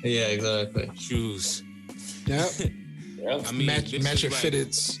 Yeah. Yeah, exactly. Shoes. Yep. I mean, match your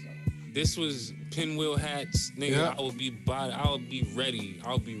fitteds. This was pinwheel hats, nigga. Yep. I would be ready.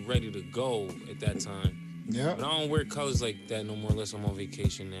 I'll be ready to go at that time. Yeah. But I don't wear colors like that no more unless I'm on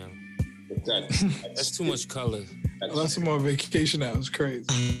vacation now. That's too much color. Unless I'm on vacation now, it's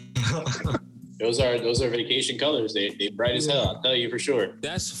crazy. Those are vacation colors. They bright as hell. I'll tell you for sure.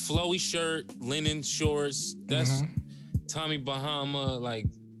 That's flowy shirt, linen shorts. That's Tommy Bahama, like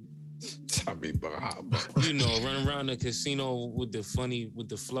Tommy Bahama. You know, running around the casino with the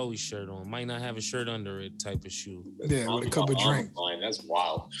flowy shirt on. Might not have a shirt under it type of shoe. Yeah, with a cup of drink. That's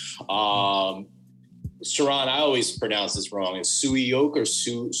wild. Sharon, I always pronounce this wrong. It's Suiyoke or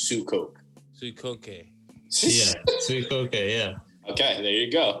Sukoke? Suikoke. Yeah, Suikoke, yeah. Okay, there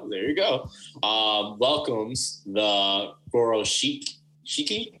you go. Welcomes the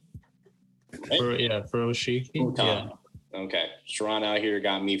Furoshiki? Right? Furoshiki. Yeah. Okay, Sharon out here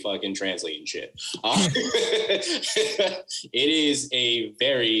got me fucking translating shit. It is a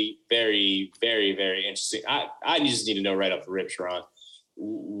very, very, very, very interesting. I just need to know right off the rip, Sharon.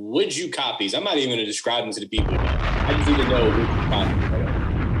 Would you copy these? I'm not even going to describe them to the people. I just need to know would you copy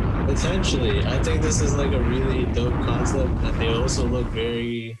them. Potentially. I think this is like a really dope concept. And they also look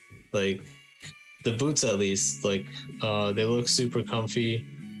very, like, the boots at least, like, they look super comfy.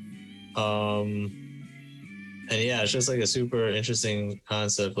 And yeah, it's just like a super interesting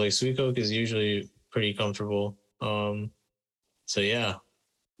concept. Like Suicoke is usually pretty comfortable. So yeah,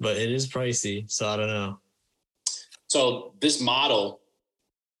 but it is pricey. So I don't know. So this model,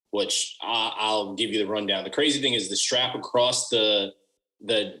 which I'll give you the rundown. The crazy thing is the strap across the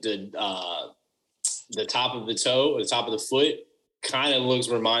top of the toe, or the top of the foot, kind of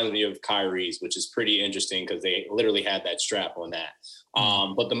reminds me of Kyrie's, which is pretty interesting because they literally had that strap on that.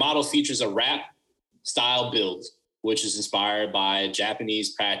 But the model features a wrap style build, which is inspired by a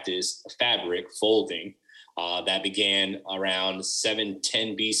Japanese practice of fabric folding that began around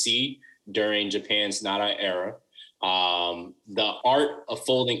 710 BC during Japan's Nara era. The art of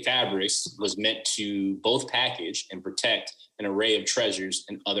folding fabrics was meant to both package and protect an array of treasures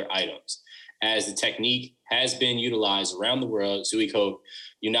and other items. As the technique has been utilized around the world, Suicoke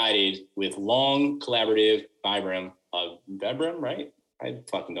united with long collaborative Vibram, right? I'm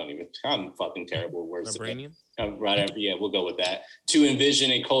fucking terrible with words. Vibranium? Right, yeah, we'll go with that. To envision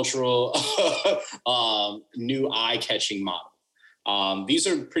a cultural new eye-catching model. These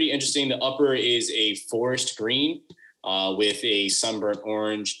are pretty interesting. The upper is a forest green with a sunburnt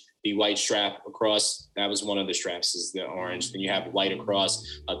orange. The white strap across, that was one of the straps, is the orange. Then you have white across.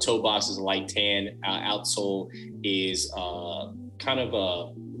 Toe box is a light tan. Outsole is kind of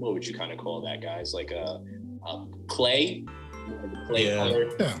a, what would you kind of call that, guys? Like a clay color.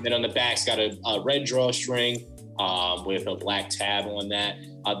 Yeah. Then on the back's got a red drawstring with a black tab on that.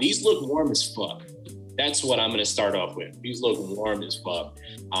 These look warm as fuck. That's what I'm going to start off with. These look warm as fuck.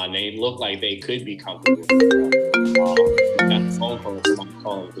 They look like they could be comfortable. Got a phone call, somebody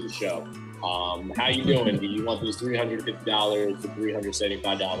calling for the show. How you doing? Do you want these $350 to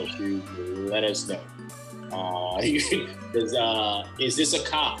 $375 shoes? Let us know. Is this a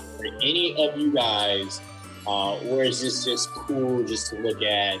cop for any of you guys, or is this just cool just to look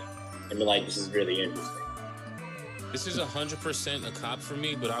at and be like, this is really interesting? This is 100% a cop for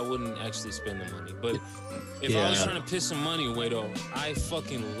me, but I wouldn't actually spend the money. But if I was trying to piss some money away, though, I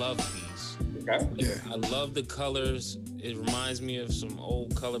fucking love these. Okay. I love the colors. It reminds me of some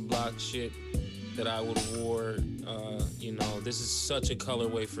old color block shit that I would have wore. This is such a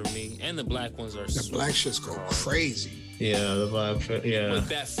colorway for me. And the black ones are the black shits go crazy. Yeah, the black, yeah. But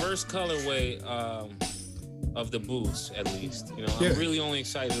that first colorway of the boots, at least. I'm really only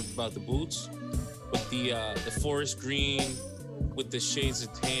excited about the boots. But the forest green with the shades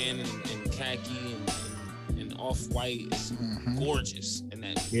of tan and khaki and off-white is gorgeous. And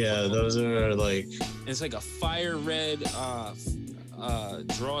those are like... It's like a fire red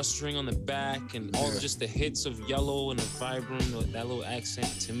drawstring on the back and all just the hits of yellow and the Vibram, that little accent.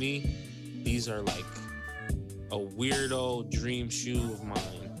 To me, these are like a weirdo dream shoe of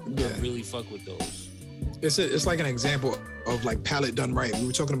mine. I really fuck with those. It's like an example of like palette done right. We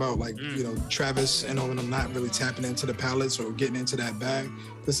were talking about like Travis and all of them not really tapping into the palettes or getting into that bag.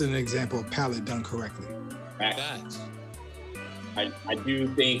 This is an example of palette done correctly. Facts. I do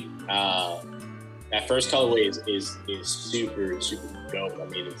think that first colorway is super, super dope. I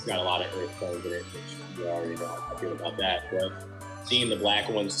mean, it's got a lot of earth tones in it, which you already know how I feel about that. But seeing the black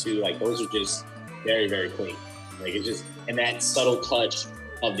ones too, like those are just very, very clean. Like it's just, and that subtle touch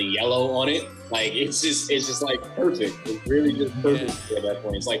of the yellow on it, like it's just like perfect. It's really just perfect at that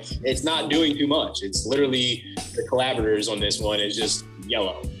point. It's like it's not doing too much. It's literally the collaborators on this one is just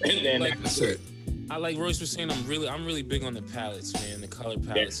yellow, and then that's it. I like Royce was saying, I'm really big on the palettes, man, the color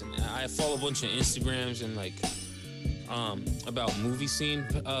palettes, and I follow a bunch of Instagrams and like about movie scene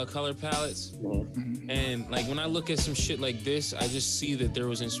color palettes. And like when I look at some shit like this, I just see that there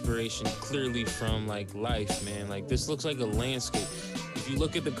was inspiration clearly from like life, man. Like this looks like a landscape. If you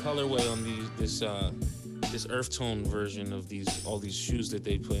look at the colorway on this earth tone version of all these shoes that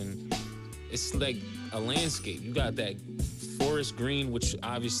they put in, it's like a landscape. You got that forest green, which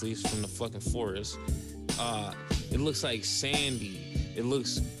obviously is from the fucking forest. It looks like sandy. It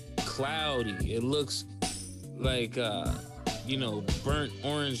looks cloudy. It looks like burnt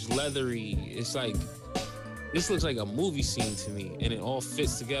orange leathery. It's like this looks like a movie scene to me, and it all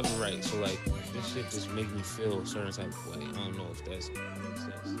fits together right. So like this shit just make me feel a certain type of way. I don't know if that's makes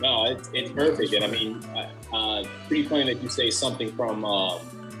sense. No, it's perfect. And I mean, pretty funny that you say something from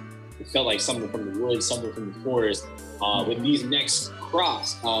it felt like something from the woods, something from the forest. With these next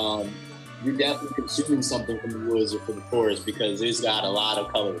crops, you're definitely consuming something from the woods or from the forest, because it's got a lot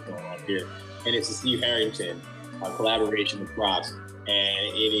of color going on here. And it's a Steve Harrington collaboration with Crocs,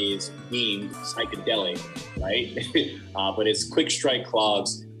 and it is themed psychedelic, right? But it's quick strike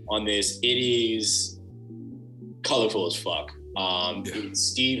clogs on this. It is colorful as fuck. It's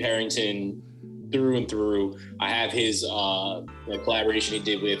Steve Harrington through and through. I have his collaboration he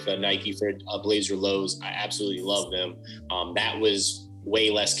did with Nike for Blazer Lows. I absolutely love them. That was way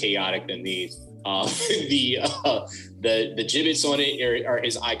less chaotic than these. The gibbets on it are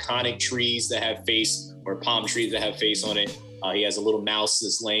his iconic trees that have face, or palm trees that have face on it. He has a little mouse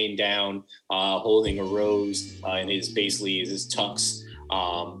that's laying down, holding a rose, and his tux.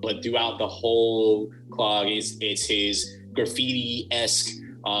 But throughout the whole clog, it's his graffiti-esque,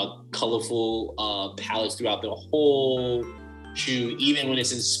 colorful palettes throughout the whole shoe. Even when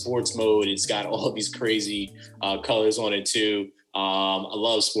it's in sports mode, it's got all these crazy colors on it too. I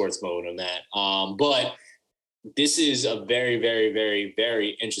love sports mode on that. But this is a very, very, very,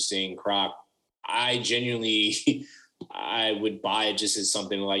 very interesting Croc. I genuinely, I would buy it just as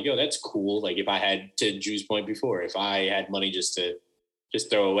something like, yo, that's cool. Like if I had, to Drew's point before, if I had money just to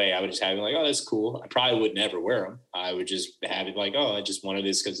throw away, I would just have it like, oh, that's cool. I probably would never wear them. I would just have it like, oh, I just wanted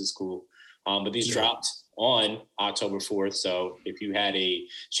this because it's cool. But these dropped on October 4th. So if you had a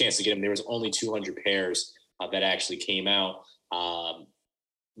chance to get them, there was only 200 pairs that actually came out.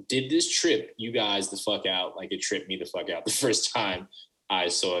 Did this trip you guys the fuck out like it tripped me the fuck out the first time I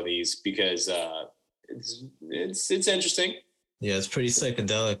saw these? Because it's interesting. Yeah, it's pretty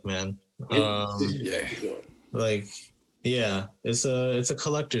psychedelic, man. It's a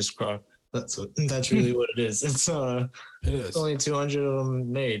collector's Croc. That's really what it is. It's only 200 of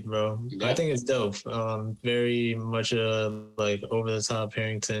them made, bro. Yeah. I think it's dope. Very much a like over the top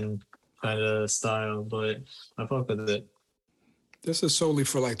Harrington kind of style, but I fuck with it. This is solely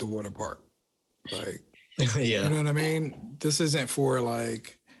for like the water park. Like, yeah. You know what I mean? This isn't for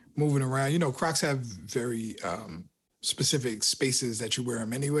like moving around. You know, Crocs have very specific spaces that you wear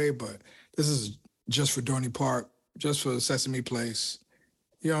them anyway, but this is just for Dorney Park, just for Sesame Place.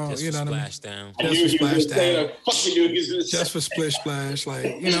 You know, just you know for what I mean? Splash Down. Just for Splash Down. Just for Splish Splash,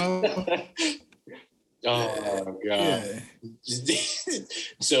 like, you know. Oh God. Yeah.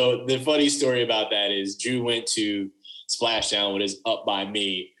 So the funny story about that is Drew went to Splashdown, what is up by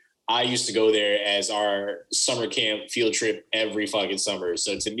me. I used to go there as our summer camp field trip every fucking summer.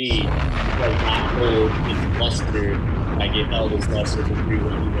 So to me, like not hold his luster, I get Elvis luster from Drew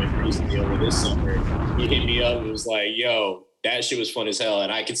when he went recently over this summer. He hit me up and was like, yo, that shit was fun as hell.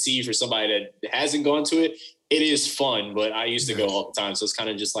 And I could see for somebody that hasn't gone to it, it is fun, but I used to go all the time. So it's kind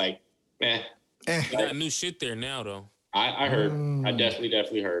of just like, They got new shit there now, though. I heard. I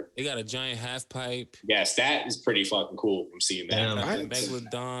definitely heard. They got a giant half pipe. Yes, that is pretty fucking cool. I'm seeing that.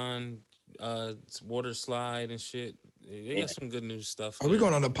 Megalodon, water slide and shit. They got some good new stuff. Are we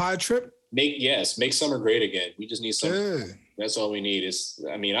going on a pod trip? Make summer great again. We just need some. Yeah. That's all we need.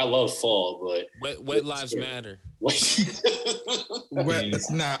 I love fall, but wet lives matter.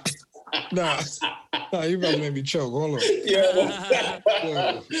 Nah, you about to make me choke. Hold on.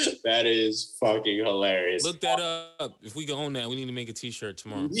 That is fucking hilarious. Look that up. If we go on that, we need to make a t-shirt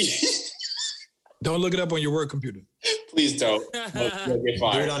tomorrow. Don't look it up on your work computer. Please don't. You'll get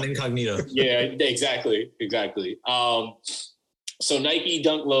fired. Do it on incognito. Yeah, exactly. So Nike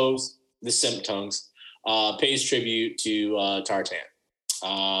Dunk Lows, the Simp Tongues, pays tribute to Tartan.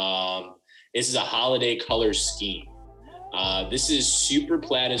 This is a holiday color scheme. This is super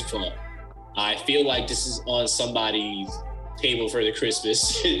plaid as fuck. I feel like this is on somebody's table for the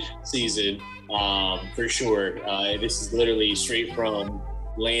Christmas season, for sure. This is literally straight from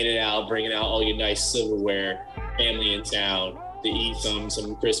laying it out, bringing out all your nice silverware, family in town to eat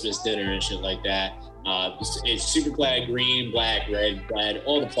some Christmas dinner and shit like that. It's super plaid, green, black, red, plaid,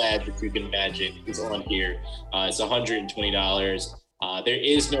 all the plaid that you can imagine is on here. It's $120. There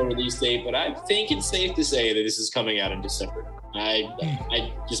is no release date, but I think it's safe to say that this is coming out in December.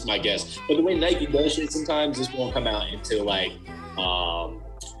 I just my guess. But the way Nike does shit, sometimes this won't come out until like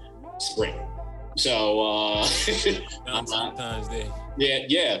spring. So sometimes they.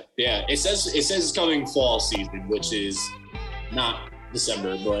 Yeah. It says it's coming fall season, which is not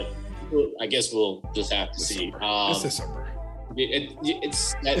December, but I guess we'll just have to see. It's December.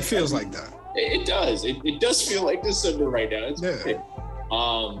 It feels like that. It does. It does feel like December right now. It's great.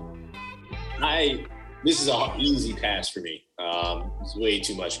 This is an easy pass for me. There's way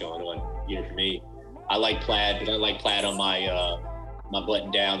too much going on here for me. I like plaid, but I like plaid on my my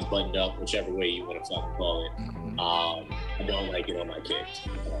button downs, buttoned up, whichever way you want to fucking call it. I don't like it on my kicks.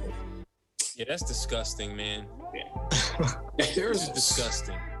 Yeah, that's disgusting, man. Yeah. There's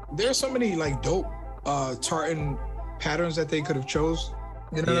disgusting. There's so many like dope tartan patterns that they could have chose.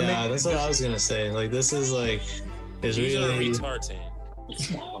 You know what I mean? Yeah, that's what I was gonna say. Like this is like it's These really are tartan.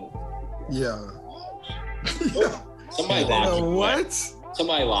 Yeah. Somebody lock him what? away.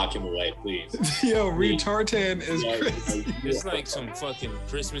 Somebody lock him away, please. Yo, retartan is crazy. It's like some fucking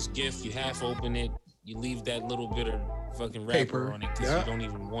Christmas gift. You half open it, you leave that little bit of fucking wrapper Paper. on it because you don't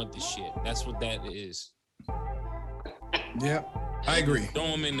even want the shit. That's what that is. Yeah, I agree. Throw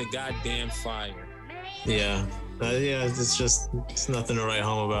them in the goddamn fire. yeah. It's nothing to write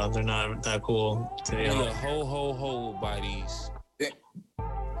home about. They're not that cool. To be honest. Ho by these.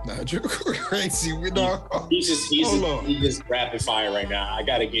 Nah, you're crazy. We know. He's just rapid fire right now. I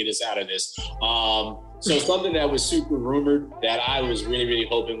got to get us out of this. So something that was super rumored that I was really, really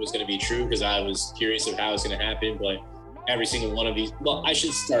hoping was going to be true because I was curious of how it's going to happen, but every single one of these. Well, I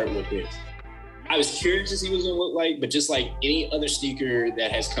should start with this. I was curious to see what it was going to look like, but just like any other sneaker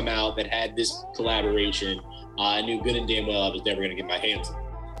that has come out that had this collaboration, I knew good and damn well I was never going to get my hands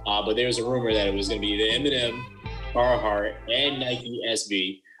on. But there was a rumor that it was going to be the Eminem, Carhartt, and Nike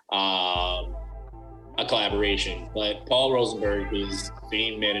SB. A collaboration, but Paul Rosenberg, his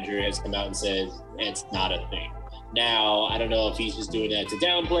main manager, has come out and said it's not a thing. Now, I don't know if he's just doing that to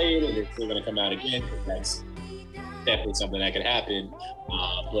downplay it, and it's still going to come out again, because that's definitely something that could happen.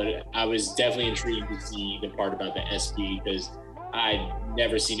 But I was definitely intrigued to see the part about the SB, because I'd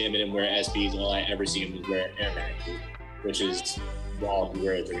never seen Eminem wear SBs. All I ever seen him was wear Air Maxes, which is all he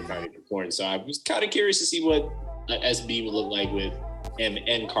wears every time he's recording. So I was kind of curious to see what an SB would look like with him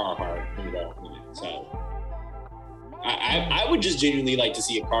and Carhartt involved in it. So I would just genuinely like to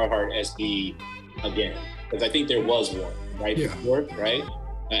see a Carhartt SB again, because I think there was one before, right?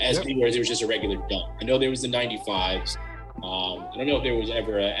 SB where there was just a regular dunk. I know there was the 95s. I don't know if there was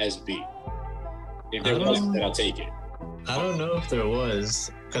ever a SB. If there was, then I'll take it. I don't know if there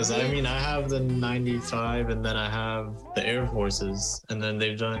was, because I mean I have the 95 and then I have the Air Forces, and then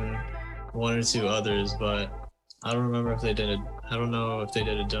they've done one or two others, but I don't remember if they did it. I don't know if they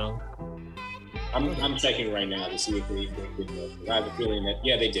did a dunk. I'm checking right now to see if they did one. I have a feeling that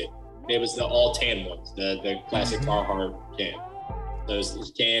they did. It was the all tan ones, the classic Carhartt tan.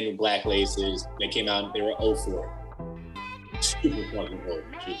 Those tan with black laces. They came out. They were 04. Super fucking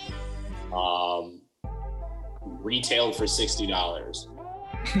old. Retailed for $60.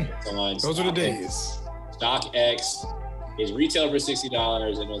 Those are the days. StockX is retailed for $60,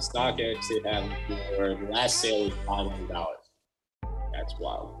 and on StockX they have for the last sale was $500. That's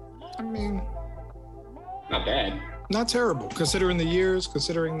wild. I mean, not bad. Not terrible, considering the years,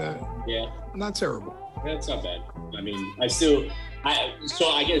 considering the. Yeah. Not terrible. That's not bad. I mean, so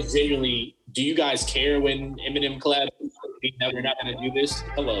I guess genuinely, do you guys care when Eminem collabs? Being that we're not going to do this,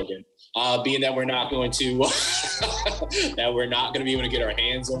 hello again. Being that we're not going to, be able to get our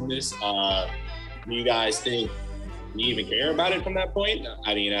hands on this, do you guys think we even care about it from that point?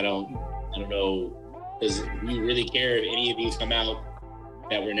 I mean, I don't know. Does we really care if any of these come out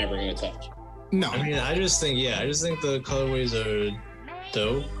that we're never going to touch? No. I mean, I just think the colorways are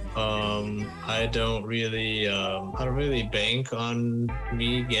dope. I don't really bank on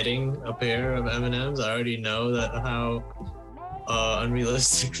me getting a pair of M&Ms. I already know that how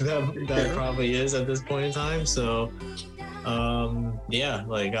unrealistic that probably is at this point in time. So,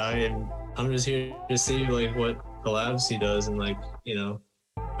 like I'm just here to see like what collabs he does and like, you know,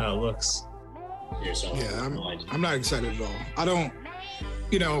 how it looks. I'm not excited at all. I don't,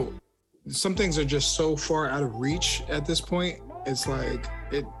 some things are just so far out of reach at this point. It's like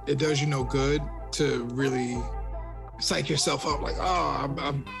it does you no good to really psych yourself up like, oh,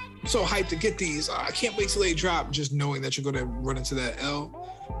 I'm so hyped to get these. Oh, I can't wait till they drop, just knowing that you're going to run into that L.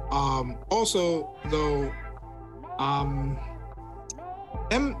 Also, though,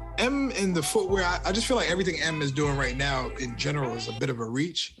 M in the footwear, I just feel like everything M is doing right now in general is a bit of a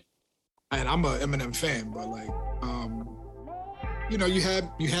reach. And I'm a Eminem fan, but like, you know, you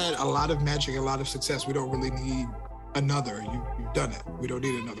had a lot of magic, a lot of success. We don't really need another. You've done it. We don't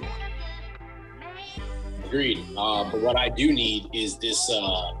need another one. Agreed. But what I do need is this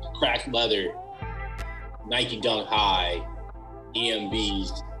cracked leather Nike Dunk High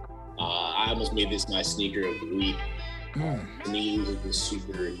EMVs. I almost made this my sneaker of the week. To me, it was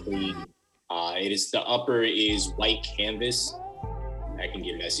super clean. It is, the upper is white canvas. I can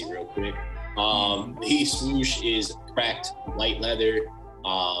get messy real quick. The swoosh is cracked white leather.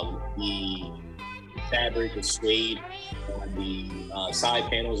 The fabric is suede. The side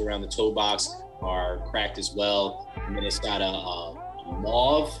panels around the toe box are cracked as well. And then it's got a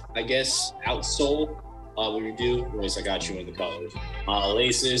mauve, I guess, outsole. What you do? Whereas I got you in the colors.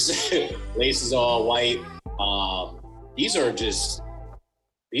 Laces all white. These are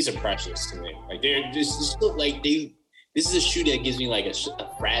precious to me. Like they're just look like they. This is a shoe that gives me like a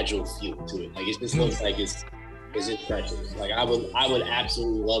fragile feel to it. Like it just looks like it's just precious. Like I would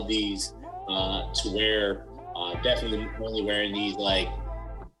absolutely love these to wear. Definitely only wearing these like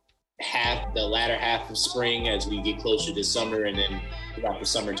the latter half of spring as we get closer to summer, and then throughout the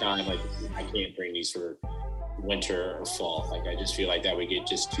summertime, like I can't bring these for winter or fall. Like I just feel like that would get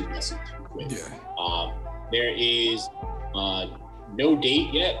just too messy too quick. Yeah. There is no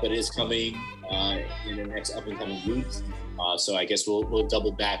date yet, but it's coming in the next up and coming weeks. So I guess we'll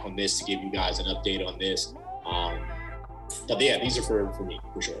double back on this to give you guys an update on this. But yeah, these are for me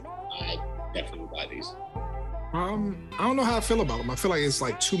for sure. I definitely would buy these. I don't know how I feel about them. I feel like it's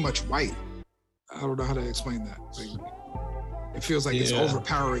like too much white. I don't know how to explain that. Like, it feels like it's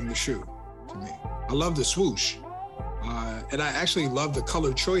overpowering the shoe to me. I love the swoosh. And I actually love the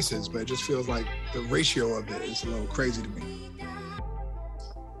color choices, but it just feels like the ratio of it is a little crazy to me.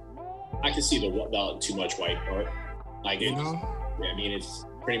 I can see the too much white part. Like you know? Yeah, I mean, it's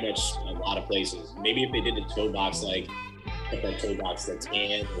pretty much a lot of places. Maybe if they did the toe box, like kept that toe box that's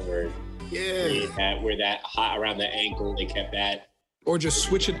tan, or where that hot around the ankle, they kept that. Or just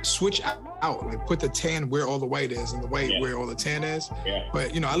switch out, like put the tan where all the white is and the white where all the tan is. Yeah.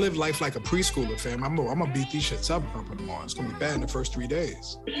 But you know, I live life like a preschooler, fam. I'm gonna beat these shits up if I put them on. It's gonna be bad in the first 3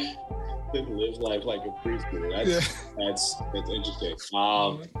 days. Live life like a preschooler. That's interesting.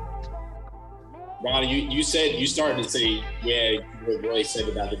 Ron, you said you started to say, what Roy said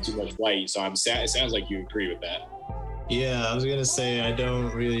about the too much white. So it sounds like you agree with that. Yeah, I was gonna say I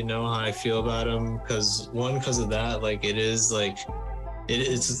don't really know how I feel about them because of that, like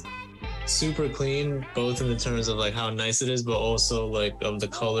it's super clean, both in the terms of like how nice it is, but also like of the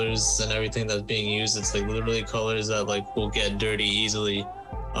colors and everything that's being used. It's like literally colors that like will get dirty easily.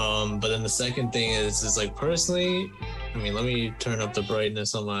 But then the second thing is like personally, I mean, let me turn up the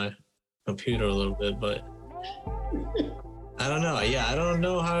brightness on my computer a little bit, but I don't know. Yeah, I don't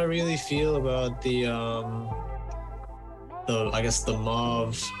know how I really feel about the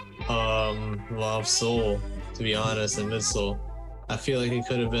mauve sole, to be honest, and midsole. I feel like it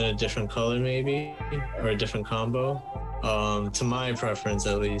could have been a different color maybe, or a different combo, to my preference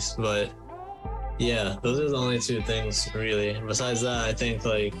at least. But yeah, those are the only two things really. Besides that, I think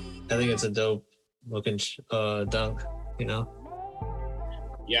it's a dope looking dunk, you know?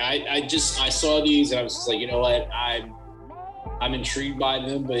 Yeah, I saw these and I was just like, you know what, I'm intrigued by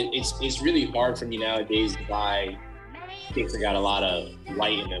them, but it's really hard for me nowadays to buy things that got a lot of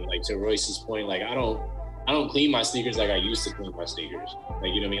white in them. Like to Royce's point, like I don't clean my sneakers like I used to clean my sneakers.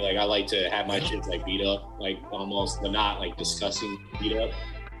 Like, you know what I mean? Like I like to have my shit like beat up, like almost, but not like disgusting beat up.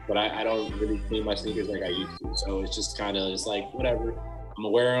 But I don't really clean my sneakers like I used to. So it's just kind of, it's like, whatever. I'm gonna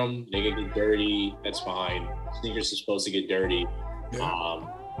wear them. They can get dirty. That's fine. Sneakers are supposed to get dirty. Yeah.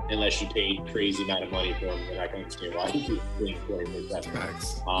 Unless you paid crazy amount of money for them, then I can understand why you keep cleaning for them.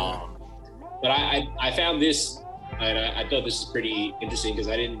 But I found this, and I thought this was pretty interesting because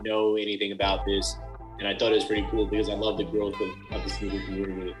I didn't know anything about this, and I thought it was pretty cool because I love the growth of the sneaker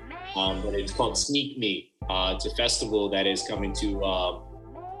community. But it's called Sneak Me. It's a festival that is coming to,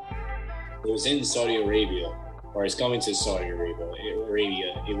 it was in Saudi Arabia, or it's coming to Saudi Arabia.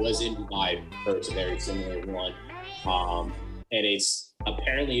 It was in Dubai first, a very similar one. And it's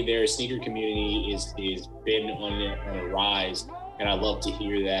apparently their sneaker community is been on a rise, and I love to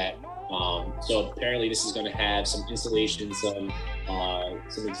hear that. So apparently this is going to have some installations, some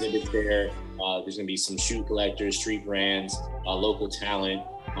exhibits there. There's going to be some shoe collectors, street brands, local talent,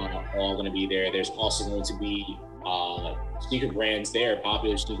 all going to be there. There's also going to be sneaker brands there,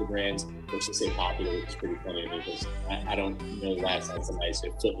 popular sneaker brands. Let's just say popular, which is pretty funny to me because I don't know the last time somebody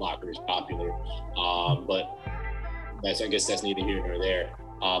said Foot Locker is popular. But I guess that's neither here nor there.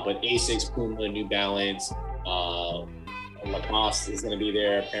 But Asics, Puma, New Balance, Lacoste is going to be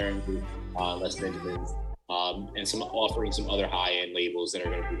there apparently. Les Benjamins, and offering some other high-end labels that are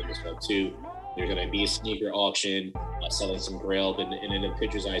going to be there as well too. There's going to be a sneaker auction selling some Grail, and in the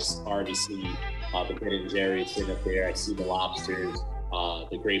pictures I already see the Ben & Jerry's sitting up there. I see the Lobsters,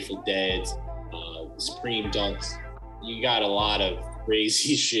 the Grateful Deads, the Supreme Dunks. You got a lot of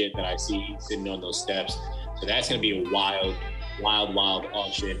crazy shit that I see sitting on those steps. So that's going to be a wild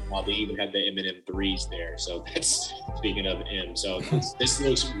auction. They even had the Eminem 3s there. So that's, speaking of M. So this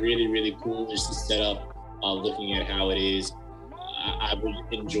looks really, really cool just to set up, looking at how it is. I would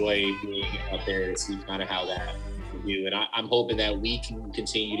enjoy being out there to see kind of how that will do. And I'm hoping that we can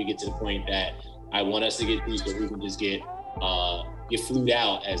continue to get to the point that I want us to get these, but we can just get flued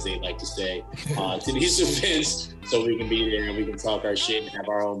out, as they like to say, to these events, so we can be there and we can talk our shit and have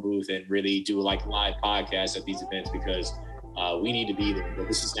our own booth and really do like live podcasts at these events, because we need to be there. But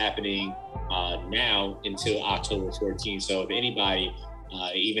this is happening now until October 14th. So if anybody,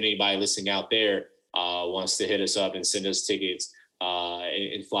 even anybody listening out there, wants to hit us up and send us tickets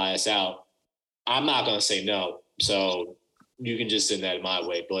and fly us out, I'm not going to say no. So you can just send that my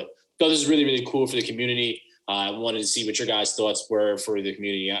way. But I thought this is really, really cool for the community. I wanted to see what your guys' thoughts were for the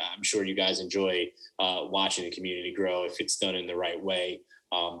community. I'm sure you guys enjoy watching the community grow if it's done in the right way.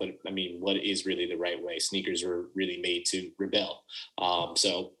 But I mean, what is really the right way? Sneakers were really made to rebel.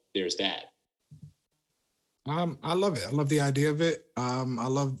 So there's that. I love it. I love the idea of it. I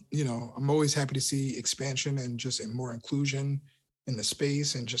love, I'm always happy to see expansion and just more inclusion in the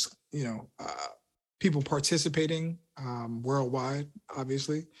space, and just, people participating worldwide,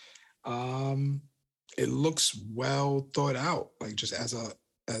 obviously. It looks well thought out, like just as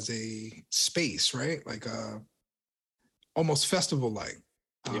a space, right? Like almost festival-like.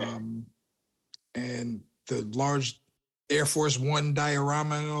 Yeah. And the large Air Force One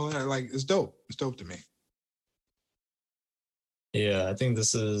diorama and all that, like, it's dope. It's dope to me. Yeah, I think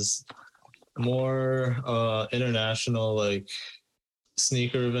this is more international, like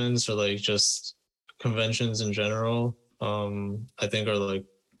sneaker events or like just conventions in general. I think are like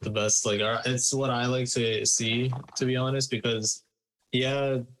the best. Like, it's what I like to see, to be honest, because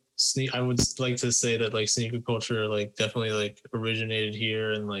I would like to say that like sneaker culture like definitely like originated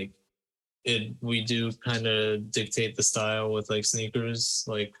here, and like we do kind of dictate the style with like sneakers,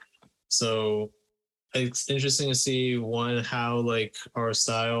 like, so it's interesting to see how like our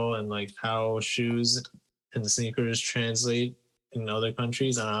style and like how shoes and the sneakers translate in other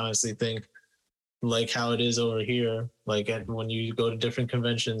countries. And I honestly think like how it is over here, like when you go to different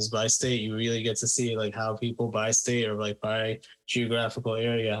conventions by state, you really get to see like how people by state or like by geographical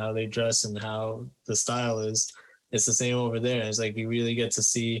area, how they dress and how the style is. It's the same over there. It's like you really get to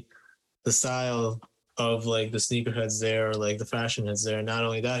see the style of like the sneakerheads there, or like the fashion heads there. Not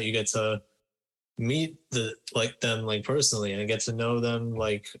only that, you get to meet them like personally and get to know them,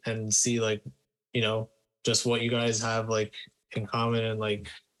 like, and see like, just what you guys have like in common, and like,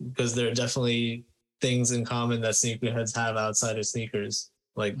 because there are definitely things in common that sneakerheads have outside of sneakers.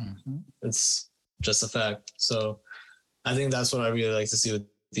 Like, It's just a fact. So I think that's what I really like to see with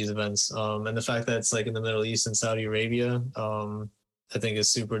these events. And the fact that it's like in the Middle East and Saudi Arabia, I think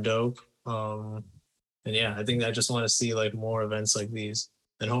is super dope. And yeah, I think I just want to see like more events like these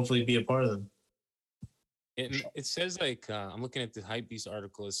and hopefully be a part of them. It says like, I'm looking at the Hypebeast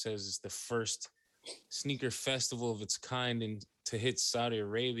article. It says it's the first sneaker festival of its kind and to hit Saudi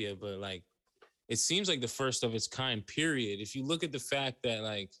Arabia, but like, it seems like the first of its kind, period. If you look at the fact that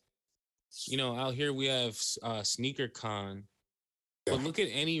like, out here we have Sneaker Con, but look at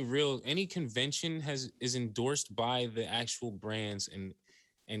any convention is endorsed by the actual brands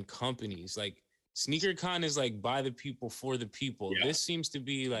and companies. Like Sneaker Con is like by the people for the people. Yeah. This seems to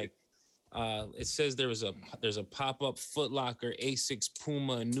be like, it says there's a pop-up Foot Locker, Asics,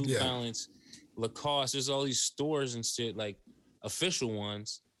 Puma, New Balance, Lacoste. There's all these stores and shit, like official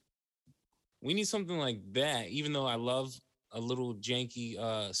ones. We need something like that, even though I love a little janky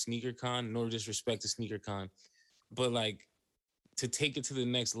Sneaker Con, no disrespect to Sneaker Con, but like to take it to the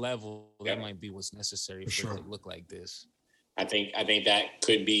next level, that might be what's necessary for it to look like this. I think that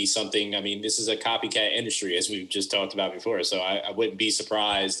could be something. I mean, this is a copycat industry, as we've just talked about before. So I wouldn't be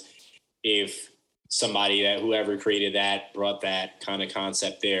surprised if somebody whoever created that brought that kind of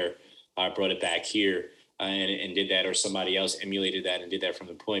concept there, brought it back here and did that, or somebody else emulated that and did that from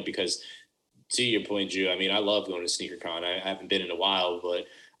the point. Because to your point, Drew, I mean, I love going to SneakerCon. I haven't been in a while, but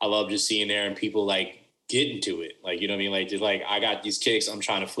I love just seeing there and people like get into it. Like, you know what I mean? Like, just like, I got these kicks, I'm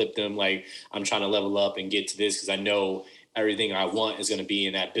trying to flip them. Like, I'm trying to level up and get to this because I know everything I want is going to be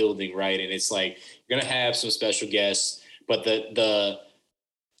in that building, right? And it's like, you're going to have some special guests, but the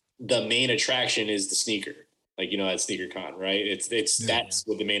the main attraction is the sneaker. Like, at SneakerCon, right? That's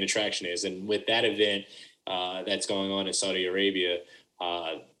what the main attraction is. And with that event that's going on in Saudi Arabia,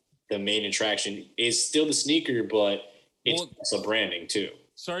 the main attraction is still the sneaker, but it's also branding too.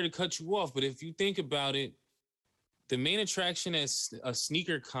 Sorry to cut you off, but if you think about it, the main attraction at a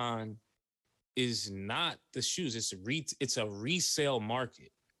SneakerCon is not the shoes. It's a resale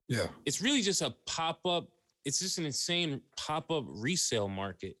market. Yeah. It's really just a pop-up. It's just an insane pop-up resale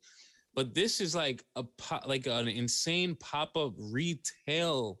market. But this is like an insane pop-up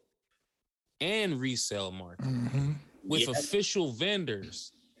retail and resale market with official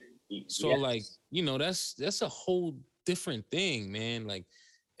vendors. So that's a whole different thing, man. Like,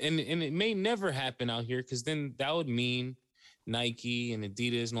 and it may never happen out here, because then that would mean Nike and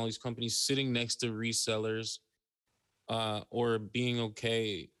Adidas and all these companies sitting next to resellers, or being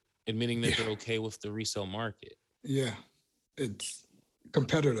admitting that they're okay with the resale market. Yeah, it's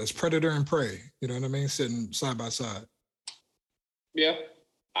competitors, predator and prey. You know what I mean? Sitting side by side. Yeah,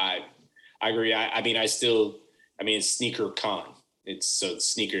 I agree. It's Sneaker Con. So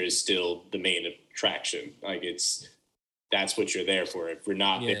sneaker is still the main attraction. Like, that's what you're there for. If we're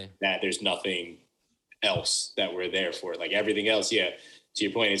not there, there's nothing else that we're there for. Like, everything else, to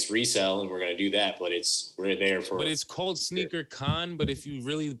your point, it's resell, and we're gonna do that. But we're there for. But it's called Sneaker Con. But if you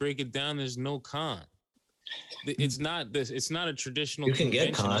really break it down, there's no con. It's not this. It's not a traditional. You can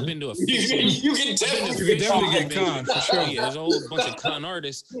get con. I've been to a. You can definitely get con for sure. Yeah, there's a whole bunch of con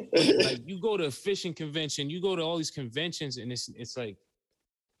artists. Like, you go to a fishing convention, you go to all these conventions, and it's like,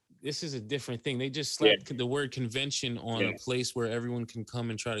 this is a different thing. They just slapped the word convention on a place where everyone can come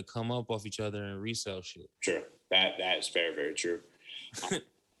and try to come up off each other and resell shit. True. That is very, very true.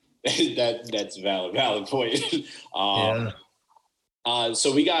 That's a valid point.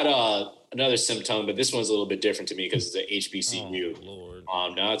 So we got another symptom, but this one's a little bit different to me because it's an HBCU. Oh, Lord.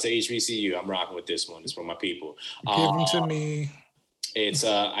 No, it's an HBCU. I'm rocking with this one. It's for my people. Give them to me. It's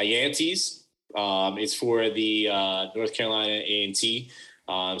Iantes. It's for the North Carolina A&T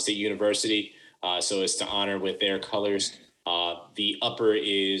State University. So it's to honor with their colors. The upper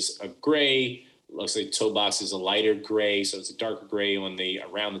is a gray. Looks like the toe box is a lighter gray, so it's a darker gray around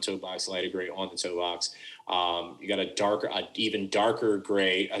the toe box, lighter gray on the toe box. You got even darker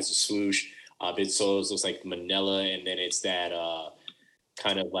gray as a swoosh. Midsoles looks like manila, and then it's that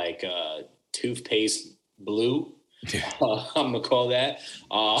kind of like toothpaste blue. I'm gonna call that.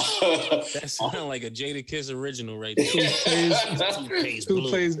 That sounds like a Jadakiss original right there. Toothpaste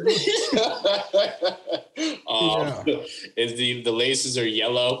blue. Is the laces are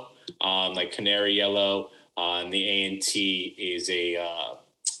yellow, like canary yellow, and the A&T is a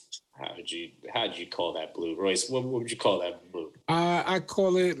how'd you call that blue, Royce? What would you call that blue? I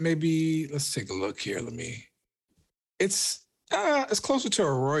call it, maybe, let's take a look here. It's closer to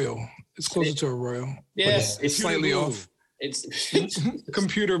a royal. It's closer to a royal. Yes, it's slightly blue. off. It's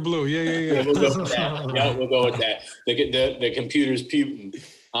computer blue. Yeah. We'll go with that. Yeah, we'll go with that. The computer's putin'.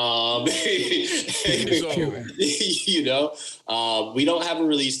 We don't have a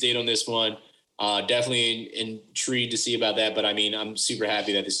release date on this one. Definitely intrigued to see about that. But I mean, I'm super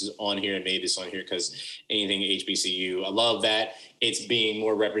happy that this is on here and made this on here, because anything HBCU, I love that it's being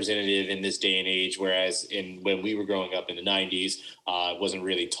more representative in this day and age. Whereas when we were growing up in the 90s, it wasn't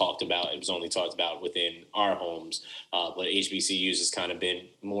really talked about. It was only talked about within our homes. But HBCUs has kind of been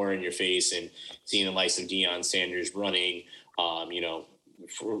more in your face, and seeing the likes of Deion Sanders running,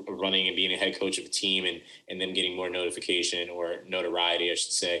 running and being a head coach of a team, and them getting more notification or notoriety, I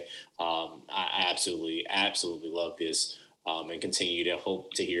should say. I absolutely love this, and continue to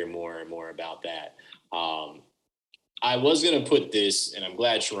hope to hear more and more about that. I was going to put this, and I'm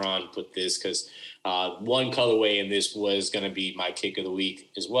glad Sharon put this, because one colorway in this was going to be my kick of the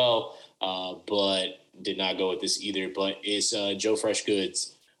week as well, but did not go with this either. But it's Joe Fresh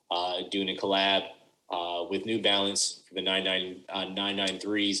Goods doing a collab with New Balance for the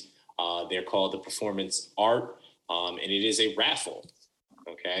 993s. They're called the Performance Art, and it is a raffle.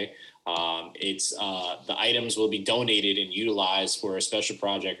 Okay. It's the items will be donated and utilized for a special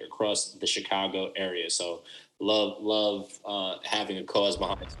project across the Chicago area. So love having a cause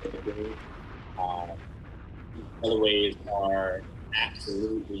behind it. Colorways are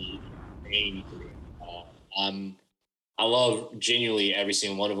absolutely insane to me. I love genuinely every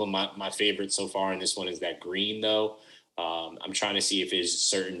single one of them. My favorite so far in this one is that green, though. I'm trying to see if there's a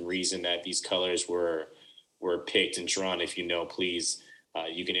certain reason that these colors were picked. And Sharon, if you know, please,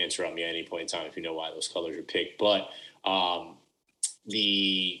 you can interrupt me at any point in time if you know why those colors were picked. But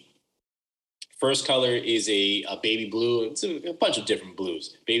the first color is a baby blue. It's a bunch of different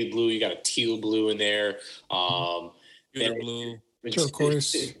blues. Baby blue, you got a teal blue in there. Pewter blue.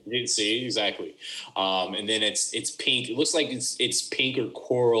 Turquoise. See, exactly. And then it's pink. It looks like it's pink or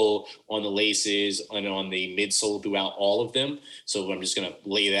coral on the laces and on the midsole throughout all of them. So I'm just gonna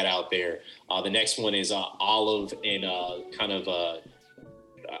lay that out there. The next one is olive and kind of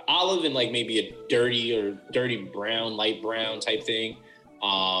olive and like maybe a dirty brown, light brown type thing.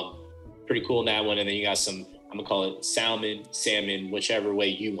 Pretty cool in that one. And then you got some, I'm gonna call it salmon, whichever way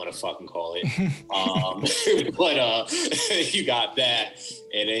you want to fucking call it. But you got that,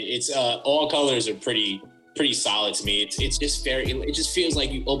 and it's all colors are pretty solid to me. It's just it just feels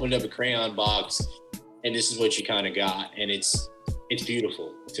like you opened up a crayon box, and this is what you kind of got, and it's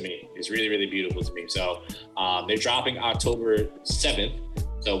beautiful to me. It's really, really beautiful to me. So they're dropping October 7th.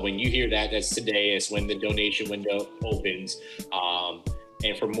 So when you hear that, that's today. It's when the donation window opens.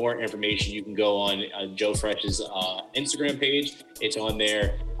 And for more information, you can go on Joe Fresh's Instagram page. It's on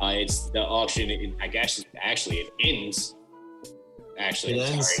there. It's the auction. I guess it ends. It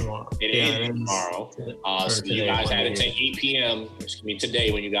ends tomorrow. It ends tomorrow. So you guys have until 8 p.m. Excuse me,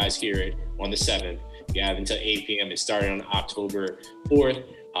 today when you guys hear it on the 7th. You have until 8 p.m. It started on October 4th,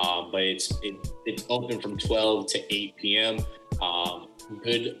 but it's open from 12 to 8 p.m.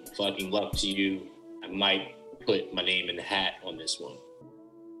 Good fucking luck to you. I might put my name in the hat on this one.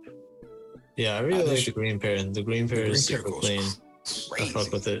 Yeah, I really like the green pair. The green pair is super clean. I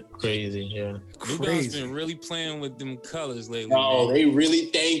fuck with it. Crazy, yeah. New Balance been really playing with them colors lately. Oh, man. They really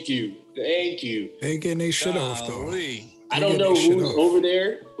thank you. They ain't getting their shit off though. I don't know who's over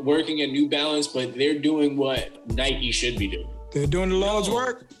there working at New Balance, but they're doing what Nike should be doing. They're doing the Lord's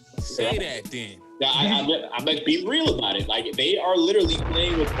work. Say that then. I bet be real about it. Like they are literally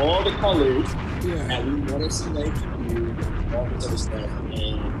playing with all the colors that we want to see Nike do, all this other stuff,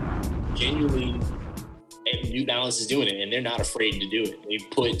 and genuinely, New Balance is doing it, and they're not afraid to do it. They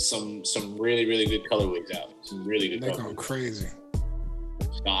put some really, really good colorways out. Some really good. They're going crazy.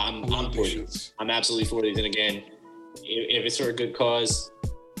 So I'm for these. I'm absolutely for these. And again, if it's for a good cause,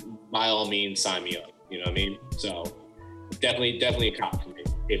 by all means, sign me up. You know what I mean? So definitely a cop for me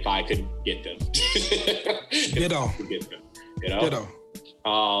if I could get them. Ditto. You know? Ditto.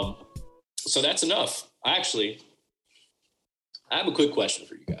 So that's enough. I have a quick question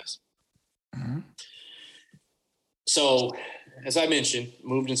for you guys. Mm-hmm. So, as I mentioned,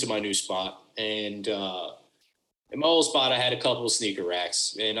 moved into my new spot, and in my old spot, I had a couple of sneaker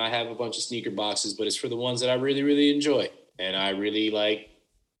racks, and I have a bunch of sneaker boxes, but it's for the ones that I really, really enjoy, and I really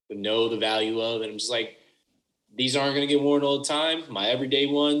know the value of, and I'm just like, these aren't going to get worn all the time. My everyday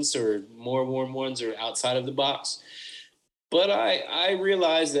ones or more worn ones are outside of the box, but I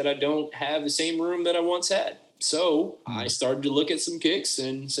realized that I don't have the same room that I once had, so I started to look at some kicks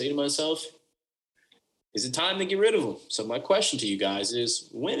and say to myself, is it time to get rid of them? So my question to you guys is,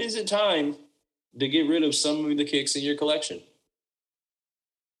 when is it time to get rid of some of the kicks in your collection?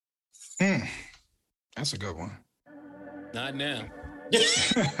 That's a good one. Not now.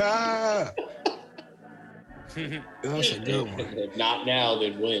 That's a good one. Not now,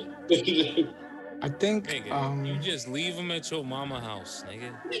 then when? I think nigga, you just leave them at your mama house,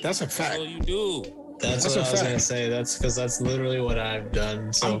 nigga. That's a fact. That's all you do. That's what I was gonna say. That's because that's literally what I've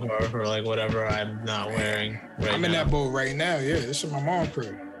done so far for like whatever I'm not wearing right now. I'm in that boat right now. Yeah, this is my mom's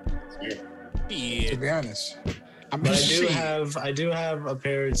crib. Yeah. To be honest, but I do have a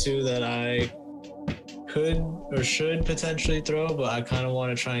pair or two that I could or should potentially throw, but I kind of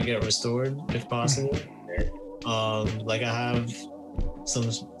want to try and get restored if possible. Like I have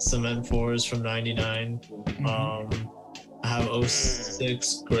some cement 4s from '99. I have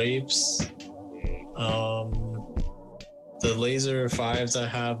 06 grapes. The laser 5s I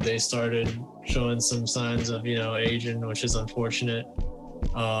have, they started showing some signs of, aging, which is unfortunate.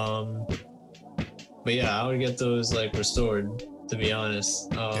 But yeah, I would get those like restored, to be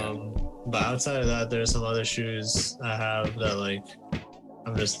honest. But outside of that, there's some other shoes I have that like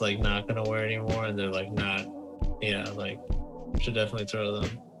I'm just like not gonna wear anymore, and they're like not, should definitely throw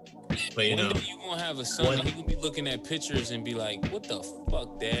them. But One day you gonna have a son, and he gonna be looking at pictures and be like, "What the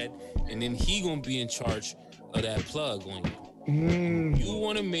fuck, Dad?" And then he gonna be in charge of that plug on you. You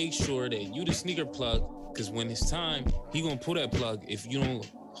want to make sure that you the sneaker plug, because when it's time, he gonna pull that plug if you don't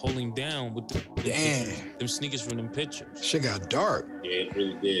hold him down with them sneakers from them pictures. Shit got dark. Yeah, it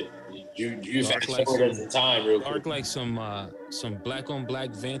really did. You fast forward the time real quick. Dark like some black on black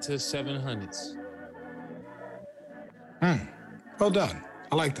Vanta 700s. Well done.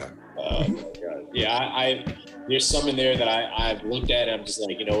 I like that. Oh my God. Yeah, I there's some in there that I've looked at and I'm just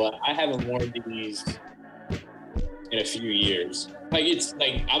like, you know what? I haven't worn these in a few years. Like it's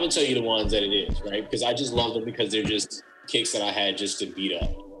like I'm gonna tell you the ones that it is, right? Because I just love them because they're just kicks that I had just to beat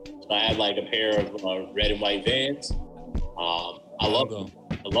up. So I had like a pair of red and white Vans. I love them,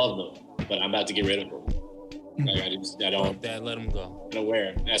 but I'm about to get rid of them. Like, I don't. That let them go. I'm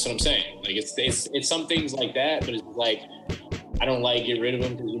aware. That's what I'm saying. Like it's some things like that, but it's like I don't like get rid of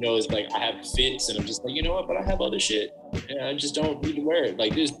them because it's like I have fits, and I'm just like, you know what? But I have other shit, and I just don't need to wear it.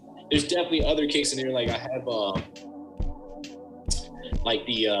 Like there's definitely other kicks in there. Like I have like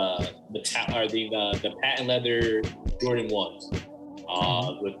the patent leather Jordan 1s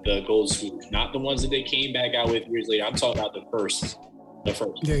with the gold swoosh, not the ones that they came back out with years later. I'm talking about the first.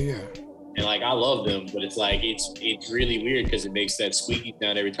 Yeah. And like I love them, but it's like it's really weird because it makes that squeaky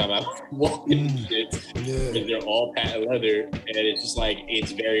sound every time I walk in shit. Yeah. Because they're all patent leather, and it's just like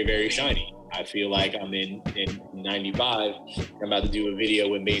it's very, very shiny. I feel like I'm in 95. I'm about to do a video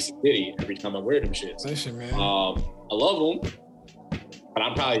with Mason City every time I wear them shits. Listen, man. I love them, but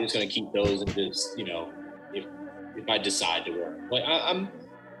I'm probably just gonna keep those and just if I decide to wear them. Like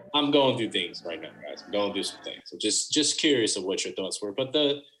I'm going through things right now, guys. I'm going through some things. So just curious of what your thoughts were, but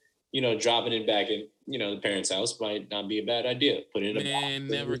dropping it back in, the parents' house might not be a bad idea. Put it in a box.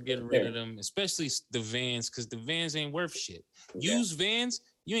 Never get rid of them, especially the Vans, because the Vans ain't worth shit. Used Vans,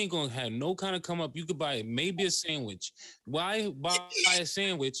 you ain't gonna have no kind of come up. You could buy maybe a sandwich. Why buy a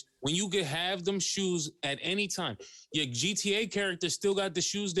sandwich when you could have them shoes at any time? Your GTA character still got the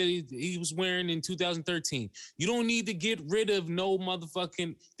shoes that he was wearing in 2013. You don't need to get rid of no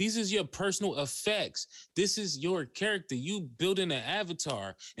motherfucking. These is your personal effects. This is your character. You building an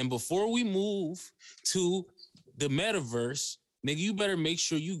avatar. And before we move to the metaverse, nigga, you better make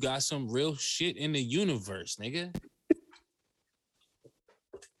sure you got some real shit in the universe, nigga.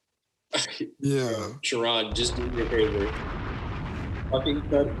 Yeah. Sharon, just do me a favor. Fucking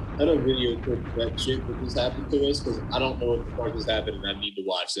cut a video clip of that shit that just happened to us because I don't know what the fuck has happened and I need to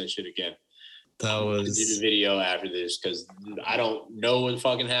watch that shit again. That was. Do the video after this because I don't know what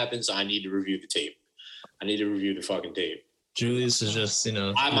fucking happened, so I need to review the tape. I need to review the fucking tape. Julius is just,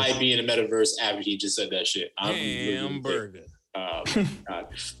 I might be in a metaverse after he just said that shit. Hamburger. Oh my God.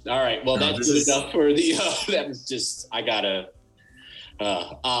 All right. Well, that's good enough for the. That was just. I gotta.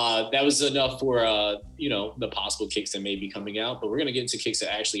 That was enough for the possible kicks that may be coming out, but we're gonna get into kicks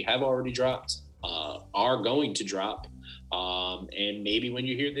that actually have already dropped, are going to drop, and maybe when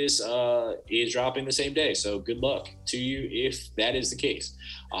you hear this, is dropping the same day. So good luck to you if that is the case.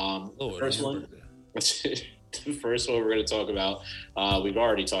 The first one we're going to talk about, we've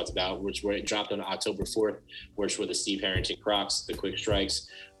already talked about, which were dropped on October 4th, which were the Steve Harrington Crocs, the Quick Strikes,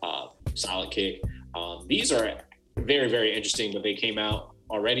 solid kick. These are very, very interesting, but they came out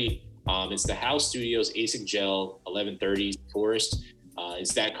already. It's the House Studios ASIC Gel 1130 Forest.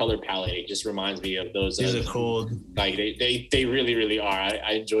 It's that color palette. It just reminds me of those. These are cool. Like they really, really are.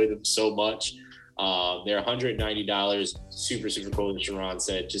 I enjoy them so much. They're $190. Super, super cool. As Sharon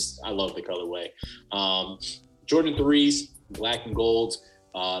said, I love the colorway. Jordan 3s, black and gold.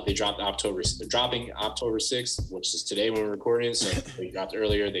 They dropped dropping October 6th, which is today when we're recording. So they dropped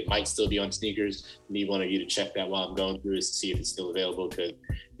earlier. They might still be on sneakers. Need one of you to check that while I'm going through this to see if it's still available because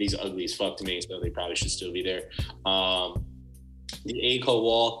these are ugly as fuck to me, so they probably should still be there. The ACO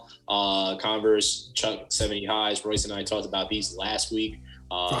Wall, Converse, Chuck 70 highs. Royce and I talked about these last week.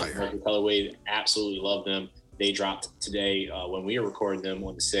 Colorway, absolutely love them. They dropped today when we were recording them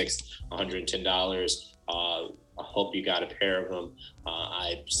on the 6th, $110. I hope you got a pair of them.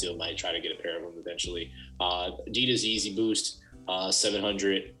 I still might try to get a pair of them eventually. Adidas Yeezy Boost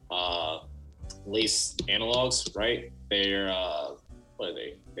 700 lace analogs, right? They're what are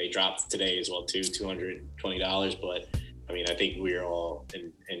they? They dropped today as well too, $220. But I mean, I think we're all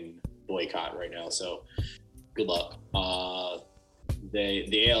in boycott right now. So good luck.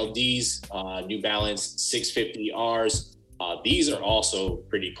 The ALDs, New Balance 650 Rs. These are also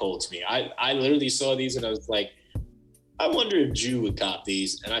pretty cool to me. I literally saw these and I was like, I wonder if Jew would cop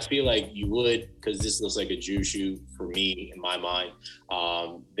these. And I feel like you would, because this looks like a Jew shoe for me in my mind.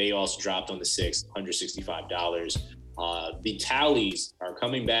 They also dropped on the 6th, $165. The Tallies are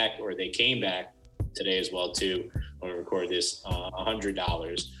coming back, or they came back today as well too, when we record this,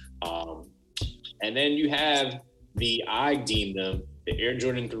 $100. And then you have I deem them the Air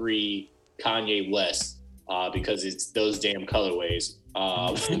Jordan 3 Kanye West, because it's those damn colorways.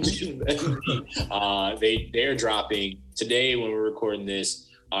 They're dropping today when we're recording this,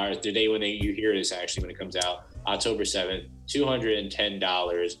 or the day when you hear this, actually, when it comes out, October 7th,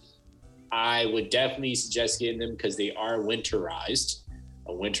 $210. I would definitely suggest getting them because they are winterized,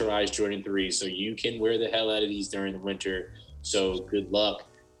 a winterized Jordan 3, so you can wear the hell out of these during the winter. So good luck.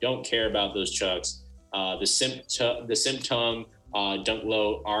 Don't care about those Chucks. The Simp Tongue Dunk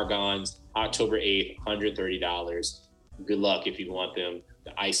Low Argons, October 8th, $130. Good luck if you want them.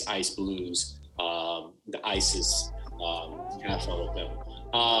 The Ice Blues, the Isis, Have fun with them.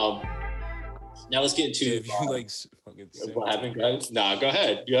 Now let's get into if you like fucking what happened, guys. Nah, go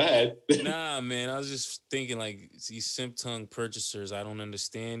ahead. Nah, man, I was just thinking like these simp tongue purchasers. I don't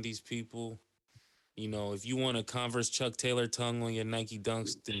understand these people. You know, if you want a Converse Chuck Taylor tongue on your Nike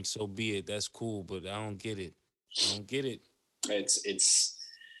Dunks, then so be it. That's cool, but I don't get it. It's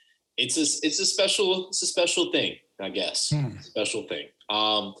a special thing, I guess. Special thing.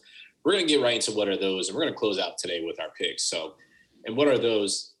 We're gonna get right into what are those, and we're gonna close out today with our picks. So, and what are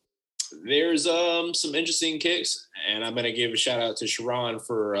those? There's some interesting kicks, and I'm gonna give a shout out to Sharon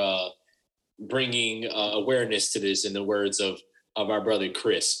for bringing awareness to this. In the words of our brother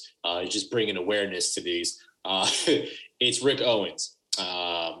Chris, just bringing awareness to these. It's Rick Owens,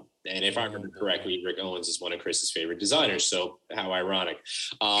 and if I remember correctly, Rick Owens is one of Chris's favorite designers. So how ironic.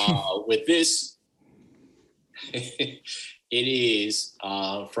 With this, it is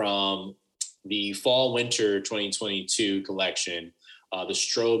from the fall winter 2022 collection. The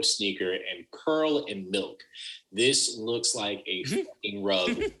strobe sneaker and Pearl and Milk. This looks like a fucking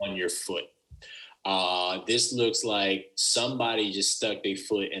rug on your foot. This looks like somebody just stuck their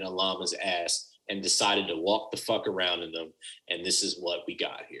foot in a llama's ass and decided to walk the fuck around in them. And this is what we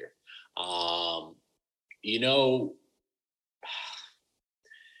got here.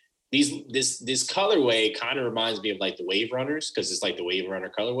 This colorway kind of reminds me of like the Wave Runners, because it's like the Wave Runner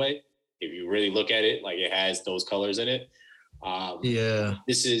colorway. If you really look at it, like it has those colors in it.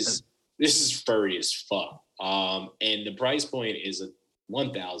 This is furry as fuck. And the price point is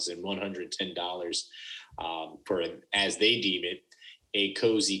 $1,110 for, as they deem it, a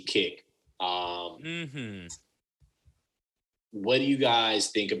cozy kick. What do you guys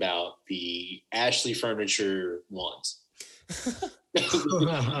think about the Ashley Furniture ones?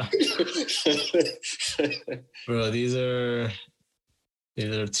 Bro, these are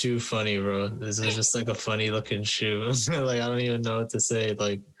too funny, bro. This is just like a funny looking shoe. Like, I don't even know what to say.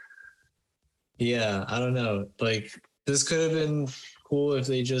 Like, yeah, I don't know. Like, this could have been cool if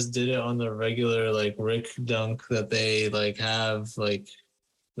they just did it on the regular, like, Rick Dunk that they, like, have, like,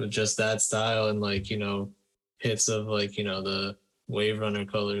 with just that style and, like, you know, hits of, like, you know, the Wave Runner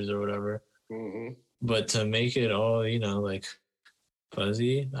colors or whatever. But to make it all, you know, like,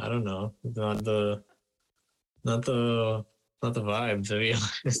 fuzzy, I don't know. Not the vibe, to be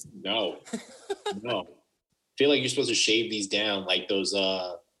honest. No. I feel like you're supposed to shave these down like those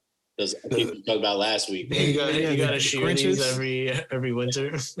I think we talked about last week. You gotta shear these every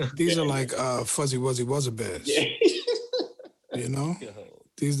winter. These are like Fuzzy Wuzzy Wuzzy Bears. Yeah. You know?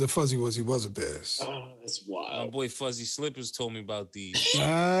 These are the Fuzzy Wuzzy Wuzzy Bears. Oh, that's wild. My boy Fuzzy Slippers told me about these.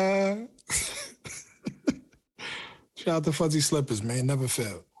 Shout out to Fuzzy Slippers, man. Never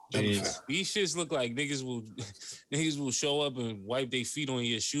failed. These shits look like niggas will show up and wipe their feet on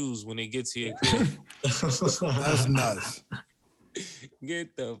your shoes when they get to your crib. That's nuts.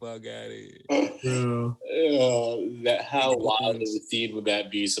 Get the fuck out of here. How wild of a scene would that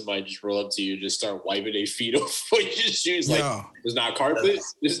be? Somebody just roll up to you and just start wiping their feet off your shoes. Like, there's not carpet?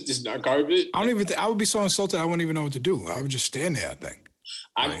 There's not carpet? I don't even think, I would be so insulted I wouldn't even know what to do. I would just stand there, I think.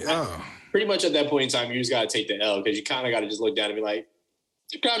 Pretty much at that point in time, you just got to take the L, because you kind of got to just look down and be like,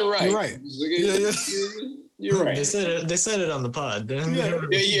 you're kind of right. You're right. You're right. They said it on the pod. Yeah.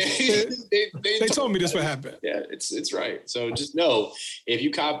 They told me this would happen. Yeah, it's right. So just know, if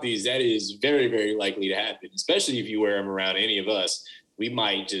you cop these, that is very, very likely to happen, especially if you wear them around any of us. We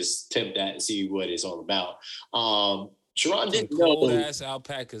might just tempt that and see what it's all about. Sharon didn't know. Cold ass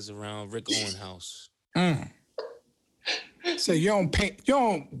alpacas around Rick Owens' house. So you don't paint, you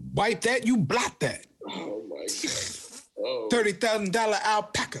don't wipe that, you blot that. Oh my God. $30,000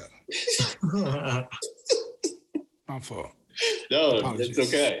 alpaca. My fault. No, Apologies. it's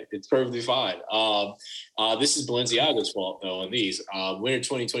okay. It's perfectly fine. This is Balenciaga's fault, though, on these. Winter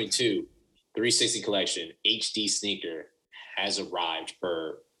 2022 360 collection HD sneaker has arrived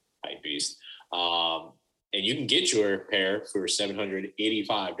per Hypebeast. And you can get your pair for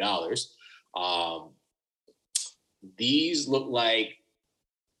 $785. These look like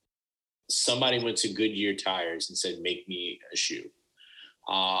somebody went to Goodyear Tires and said, make me a shoe.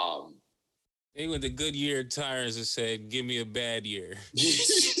 They went to Goodyear Tires and said, give me a bad year.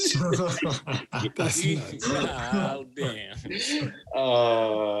 That's nuts.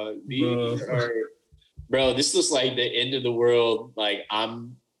 Oh, damn. Bro, this looks like the end of the world. Like,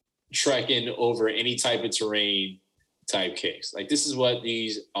 I'm trekking over any type of terrain type kicks. Like, this is what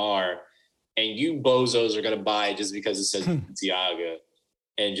these are. And you bozos are going to buy it just because it says Balenciaga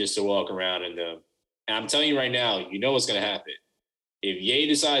and just to walk around in them. And I'm telling you right now, you know what's going to happen. If Ye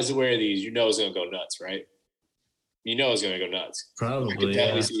decides to wear these, you know it's going to go nuts, right? You know it's going to go nuts. Probably. I can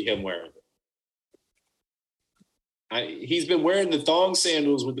definitely see him wearing them. He's been wearing the thong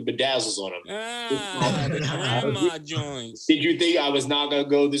sandals with the bedazzles on them. The grandma joints. Did you think I was not going to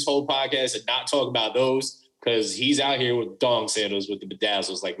go this whole podcast and not talk about those? Because he's out here with thong sandals with the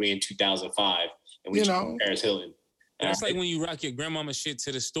bedazzles like we in 2005. And we Paris Hilton. That's like when you rock your grandmama shit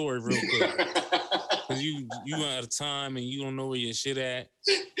to the store real quick. Because you out of time and you don't know where your shit at.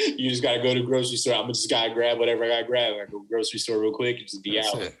 You just got to go to the grocery store. I'm just got to grab whatever I got to grab. I go to the grocery store real quick and just be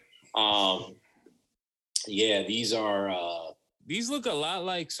out. Yeah, these are... these look a lot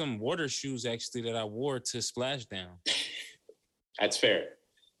like some water shoes, actually, that I wore to Splashdown. That's fair.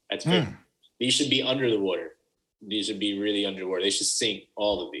 These should be under the water. These should be really under the water. They should sink,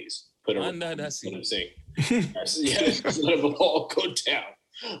 all of these. Put them sink. Let them all go down.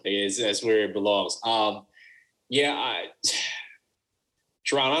 That's where it belongs. Sharon,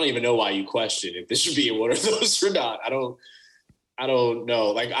 I don't even know why you question if this should be in one of those or not. I don't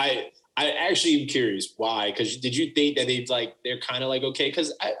know. Like I actually am curious why. Because did you think that they're kind of like okay?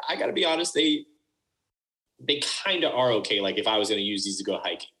 Because I gotta be honest, they kind of are okay. Like if I was gonna use these to go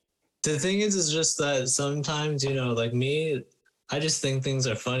hiking. The thing is just that sometimes like me, I just think things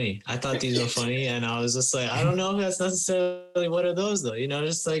are funny. I thought these were funny, and I was just like, I don't know if that's necessarily what are those though.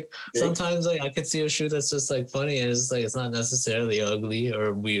 Just like sometimes like I could see a shoe that's just like funny, and it's just like it's not necessarily ugly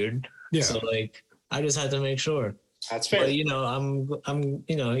or weird. Yeah. So like I just had to make sure. That's fair. But, I'm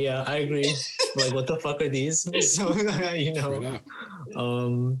I agree. Like, what the fuck are these? So,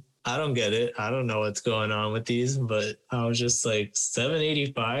 I don't get it. I don't know what's going on with these, but I was just like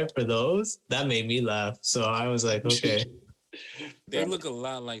 $7.85 for those. That made me laugh. So I was like, okay. They look a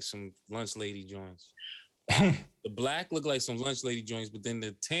lot like some lunch lady joints. The black look like some lunch lady joints, but then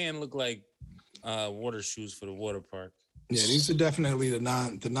the tan look like water shoes for the water park. Yeah, these are definitely the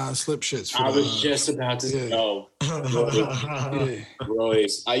non-slip shits. I was just about to know.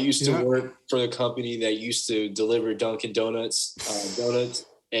 Royce. I used to work for the company that used to deliver Dunkin' Donuts,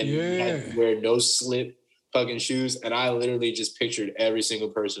 and had to wear no slip fucking shoes. And I literally just pictured every single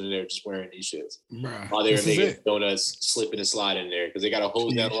person in there just wearing these shits. Bruh, while they were making donuts, slipping and sliding in there because they got to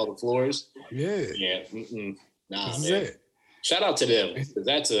hose down all the floors. Yeah. Nah, man. It. Shout out to them because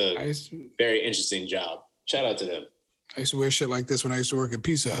that's a very interesting job. Shout out to them. I used to wear shit like this when I used to work at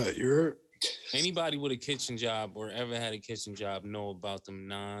Pizza Hut. You heard? Anybody with a kitchen job or ever had a kitchen job know about them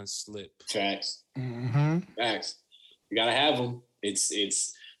non-slip. Facts. Mm-hmm. Facts. You gotta have them.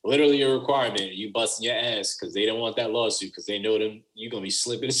 It's literally a requirement. You busting your ass because they don't want that lawsuit because they know them. You're gonna be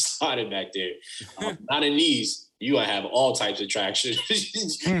slipping and sliding back there. Not in these. You gonna have all types of traction.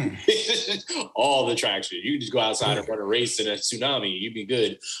 All the traction. You can just go outside and run a race in a tsunami. You'd be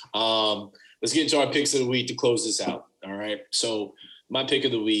good. Let's get into our picks of the week to close this out. All right. So my pick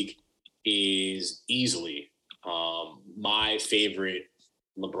of the week is easily my favorite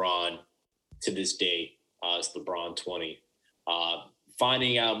LeBron to this day. It's LeBron 20.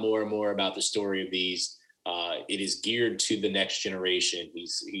 Finding out more and more about the story of these, it is geared to the next generation.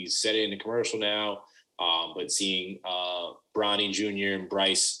 He's set it in the commercial now, but seeing Bronny Jr. and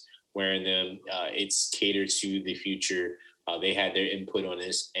Bryce wearing them, it's catered to the future. They had their input on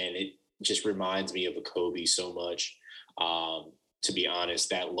this, and it just reminds me of a Kobe so much. To be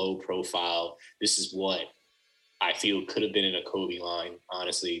honest, that low profile, this is what I feel could have been in a Kobe line,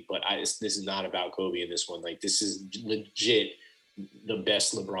 honestly. But this is not about Kobe in this one. Like, this is legit the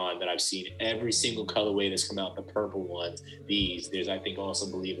best LeBron that I've seen. Every single colorway that's come out, the purple ones, there's, I think, also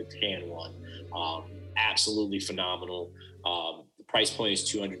believe a tan one. Absolutely phenomenal. The price point is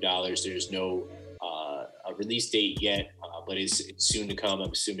 $200. There's no a release date yet, but it's soon to come.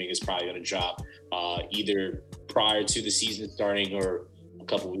 I'm assuming it's probably going to drop either prior to the season starting or a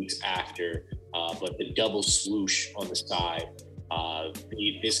couple weeks after. But the double swoosh on the side,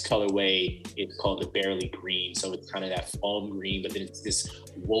 this colorway, it's called the Barely Green. So it's kind of that foam green, but then it's this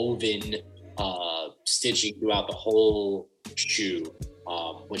woven stitching throughout the whole shoe,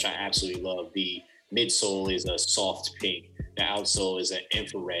 which I absolutely love. The midsole is a soft pink. The outsole is an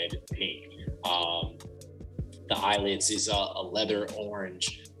infrared pink. The eyelets is a leather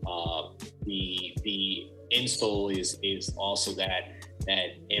orange. The insole is also that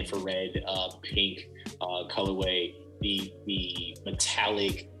infrared pink colorway. The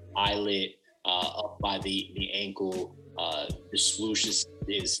metallic eyelet up by the ankle. The swoosh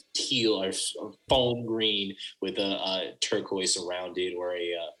is teal or foam green with a turquoise around it, or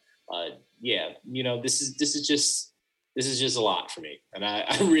this is just a lot for me, and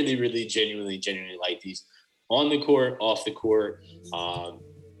I really, really, genuinely like these. On the court, off the court,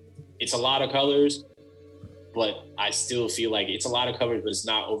 it's a lot of colors, but I still feel like it's a lot of colors, but it's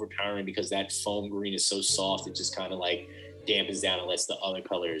not overpowering because that foam green is so soft. It just kind of like dampens down and lets the other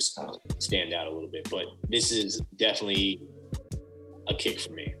colors stand out a little bit. But this is definitely a kick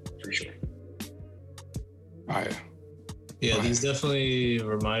for me, for sure. All right. Yeah, these definitely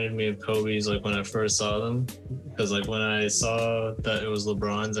reminded me of Kobe's, like when I first saw them, because like when I saw that it was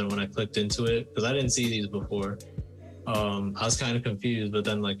LeBron's and when I clicked into it, because I didn't see these before, I was kind of confused. But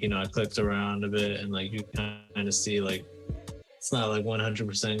then like, you know, I clicked around a bit and like you kind of see like it's not like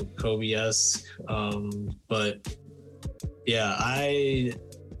 100% Kobe-esque, but yeah, I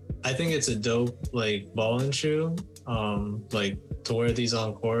think it's a dope like ball and shoe, like to wear these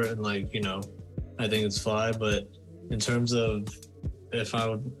on court and like, you know, I think it's fly, but in terms of if I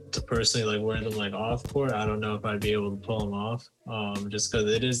would to personally like wear them like off court, I don't know if I'd be able to pull them off, just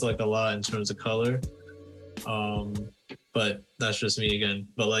because it is like a lot in terms of color. But that's just me again.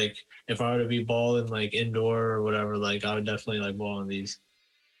 But like if I were to be balling like indoor or whatever, like I would definitely like ball in these.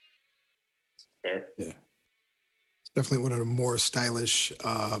 Fair. Yeah. It's definitely one of the more stylish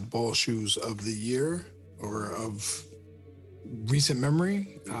ball shoes of the year or of recent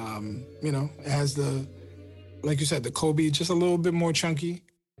memory. You know, it has the, like you said, the Kobe, just a little bit more chunky,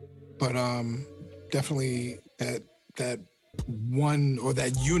 but definitely that one or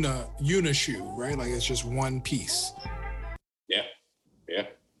that una shoe, right? Like it's just one piece. Yeah.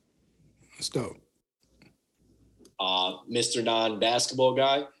 It's dope. Mr. Non-basketball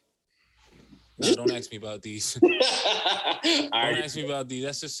guy. No, don't ask me about these. Don't ask me about these.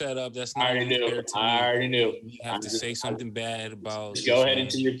 That's a setup. That's not fair to me. I already knew. You have to say something bad about. Just go ahead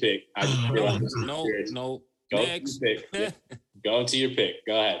into your pick. No. Go Next. To your pick. Go into your pick.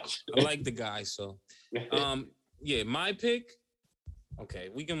 Go ahead. I like the guy, so yeah, my pick. Okay,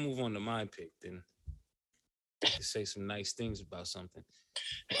 we can move on to my pick then. To say some nice things about something.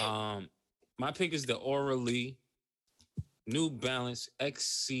 My pick is the Aura Lee New Balance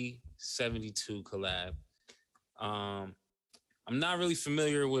XC72 collab. I'm not really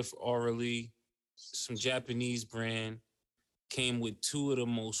familiar with Aura Lee. Some Japanese brand. Came with two of the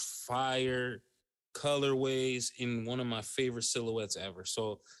most fire colorways in one of my favorite silhouettes ever.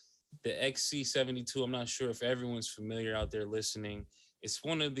 So the XC72, I'm not sure if everyone's familiar out there listening. It's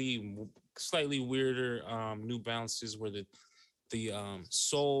one of the slightly weirder New Balances where the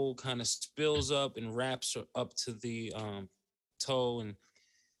sole kind of spills up and wraps up to the toe. And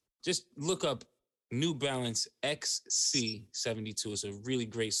just look up New Balance XC72. It's a really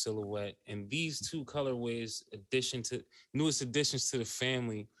great silhouette. And these two colorways, newest additions to the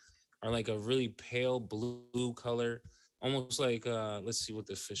family, are like a really pale blue color, almost like let's see what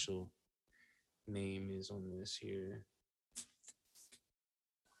the official name is on this here.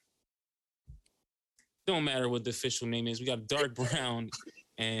 Don't matter what the official name is. We got dark brown,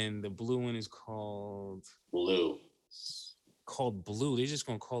 and the blue one is called Blue. Called Blue. They're just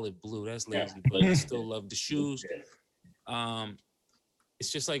gonna call it Blue. That's lazy, but I still love the shoes.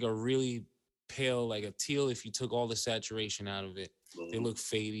 It's just like a really pale, like a teal. If you took all the saturation out of it, they look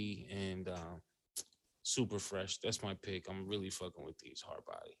fadey and super fresh. That's my pick. I'm really fucking with these hard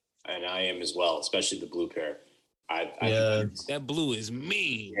body. And I am as well, especially the blue pair. That blue is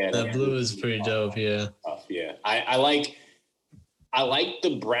mean. Yeah, that blue is pretty dope. Yeah. Yeah. I like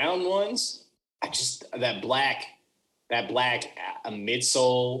the brown ones. I just that black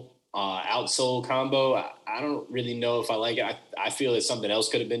midsole outsole combo. I don't really know if I like it. I feel that something else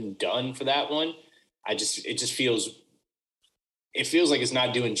could have been done for that one. It just feels like it's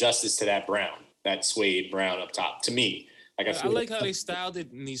not doing justice to that brown, that suede brown up top to me. Like I like how they styled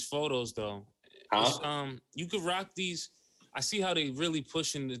it in these photos though. Huh? You could rock these. I see how they really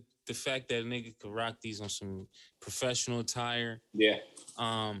pushing the fact that a nigga could rock these on some professional attire. Yeah.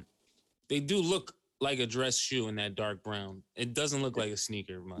 They do look like a dress shoe in that dark brown. It doesn't look like a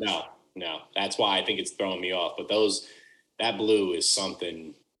sneaker much. No. That's why I think it's throwing me off. But that blue is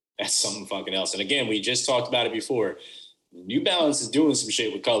something. That's something fucking else. And again, we just talked about it before. New Balance is doing some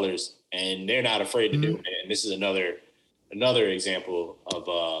shit with colors, and they're not afraid to do it. And this is another example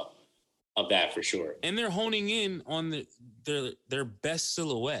of that for sure. And they're honing in on their best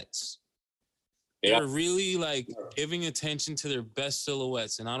silhouettes. They're really like giving attention to their best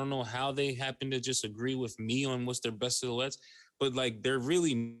silhouettes. And I don't know how they happen to just agree with me on what's their best silhouettes, but like they're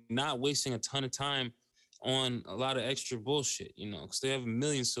really not wasting a ton of time on a lot of extra bullshit, you know, because they have a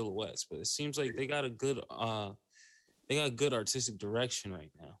million silhouettes. But it seems like they got good artistic direction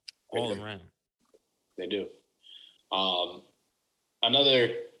right now, all around. They do.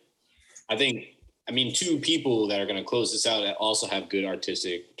 Two people that are going to close this out that also have good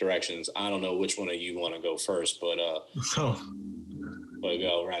artistic directions. I don't know which one of you want to go first, but go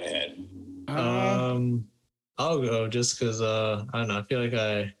right ahead. I'll go just because I don't know. I feel like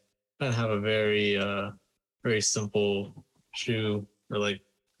I kind of have a very very simple shoe, or like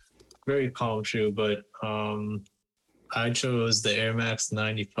very calm shoe, but I chose the Air Max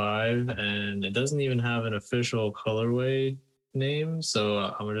 95, and it doesn't even have an official colorway name, so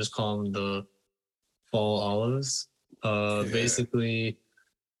I'm gonna just call them the Fall Olives. Basically,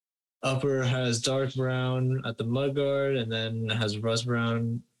 upper has dark brown at the mudguard, and then has rust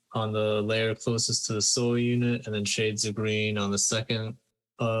brown on the layer closest to the sole unit, and then shades of green on the second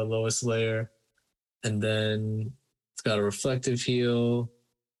lowest layer, and then it's got a reflective heel.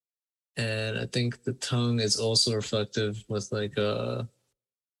 And I think the tongue is also reflective with like a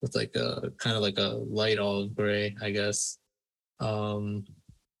kind of like a light olive gray, I guess. But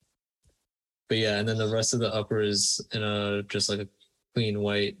yeah, and then the rest of the upper is in a just like a clean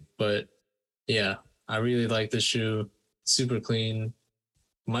white. But yeah, I really like this shoe. Super clean.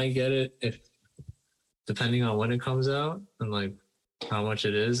 Might get it if depending on when it comes out and like how much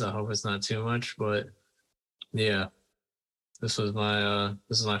it is. I hope it's not too much, but yeah. This is my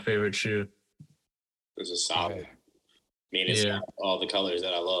favorite shoe. This is solid. I mean, it's got all the colors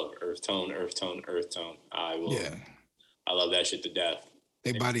that I love. Earth tone, earth tone, earth tone. I love that shit to death.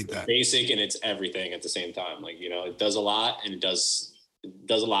 They bodied that. Basic and it's everything at the same time. Like, you know, it does a lot and it does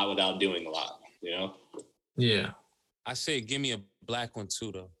a lot without doing a lot, you know? Yeah. I say give me a black one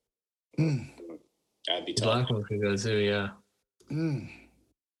too though. That'd be tough. Black one could go too, yeah.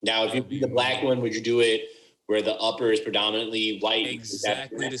 Now if you do the black one, would you do it where the upper is predominantly white?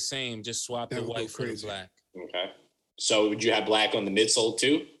 Exactly the same. Just swap the white for the black. Okay. So would you have black on the midsole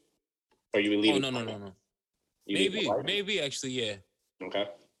too? Or you would leave No. Maybe actually, yeah. Okay.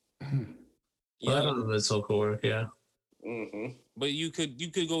 Black on the midsole could work, yeah. Mm-hmm. But you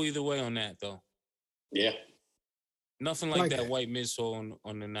could go either way on that though. Yeah. Nothing like that white midsole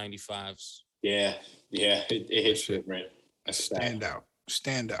on the 95s. Yeah. It hits different. Stand out.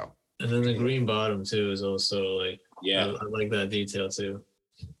 And then the green bottom too is also like, I like that detail too.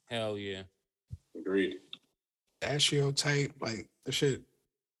 Hell yeah. Agreed. Ashio type, like the shit.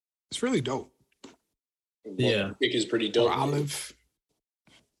 It's really dope. Yeah. I think it's pretty dope. Or olive.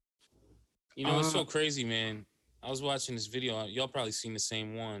 You know, it's so crazy, man. I was watching this video. Y'all probably seen the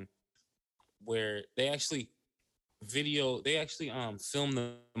same one where they actually filmed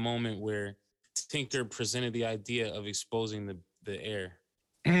the moment where Tinker presented the idea of exposing the air.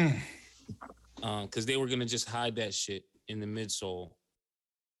 Because they were gonna just hide that shit in the midsole,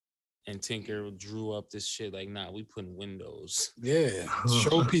 and Tinker drew up this shit like, nah, we putting windows. Yeah,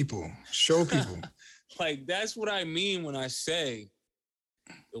 show people. Like that's what I mean when I say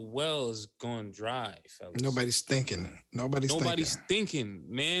the well is going dry, fellas. Nobody's thinking. Nobody's thinking,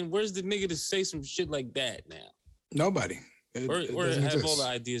 man. Where's the nigga to say some shit like that now? Nobody. Or have all the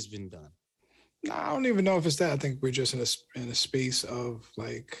ideas been done? No, I don't even know if it's that. I think we're just in a space of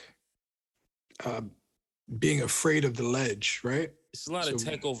like being afraid of the ledge, right? It's a lot of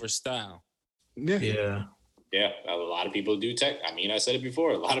tech over style. Yeah. Yeah, a lot of people do tech. I mean, I said it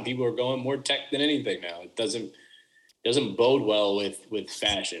before. A lot of people are going more tech than anything now. It doesn't bode well with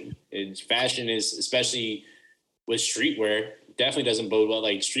fashion. Fashion is, especially with streetwear, definitely doesn't bode well.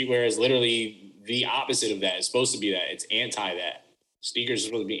 Like streetwear is literally the opposite of that. It's supposed to be that. It's anti that. Sneakers are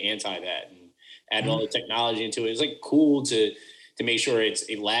supposed to be anti that. And adding all the technology into it. It's like cool to make sure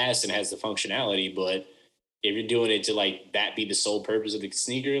it lasts and has the functionality, but if you're doing it to like that be the sole purpose of the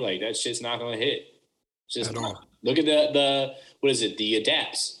sneaker, like that shit's not gonna hit. It's just not. Look at the what is it? The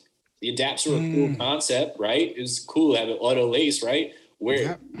adapts. The adapts are a cool concept, right? It's cool to have an auto lace, right?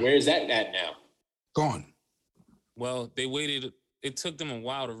 Where is that at now? Gone. Well, they waited. It took them a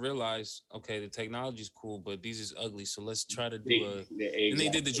while to realize, okay, the technology's cool, but these is ugly. So let's try to do and they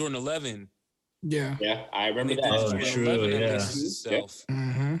did the Jordan 11. Yeah, I remember that. Oh, true, yeah.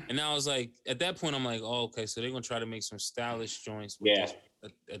 And now I was like, at that point, I'm like, oh, okay, so they're gonna try to make some stylish joints with this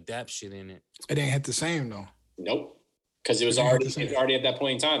adapt shit in it. It ain't hit the same though. Nope, because it was already at that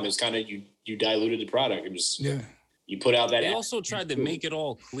point in time. It was kind of you diluted the product. It was you put out that. They also tried to make it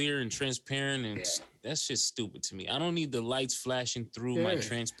all clear and transparent, and that's just stupid to me. I don't need the lights flashing through my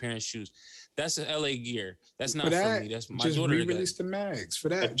transparent shoes. That's an LA Gear. That's not for me. That's my just daughter. Re-release the mags for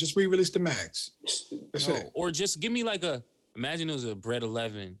that. Just re-release the mags. That's it. Or just give me like imagine it was a Bread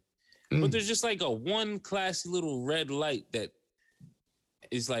 11, but there's just like a one classy little red light that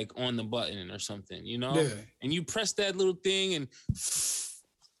is like on the button or something, you know? Yeah. And you press that little thing and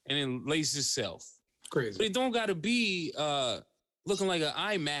it laces itself. Crazy. But it don't gotta be looking like an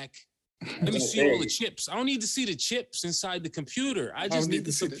iMac. Let me see all the chips. I don't need to see the chips inside the computer. I just need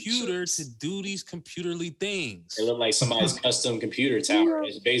the computer to do these computerly things. It looked like somebody's custom computer tower.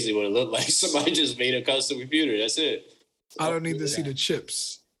 It's basically what it looked like. Somebody just made a custom computer. That's it. I don't need to see the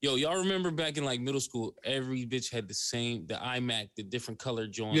chips. Yo, y'all remember back in like middle school, every bitch had the iMac, the different color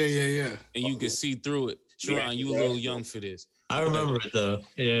joints. Yeah. And you could see through it. Sharon, you a little young for this. I remember it though.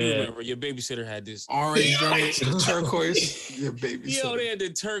 Yeah. You remember your babysitter had this orange joints, the turquoise. Your babysitter. Yo, they had the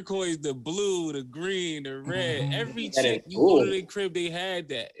turquoise, the blue, the green, the red. Mm-hmm. Every chick you go to their crib, they had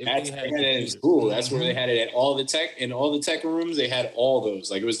that. They had it in school. That's where they had it at all the tech rooms. They had all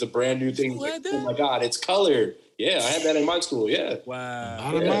those. Like it was the brand new thing. Like, oh my god, it's colored. Yeah, I had that in my school. Yeah. Wow.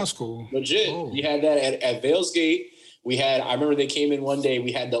 Not in my school. Legit. Oh. We had that at Vales Gate. I remember they came in one day.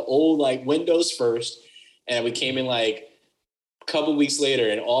 We had the old like Windows first, and we came in like a couple weeks later,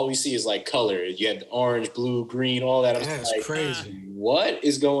 and all we see is like color. You had orange, blue, green, all that. That's like, crazy. What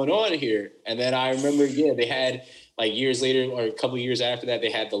is going on here? And then I remember, they had like years later or a couple years after that, they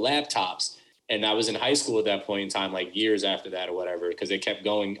had the laptops. And I was in high school at that point in time, like years after that or whatever, because they kept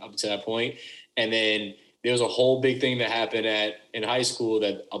going up to that point. And then there was a whole big thing that happened in high school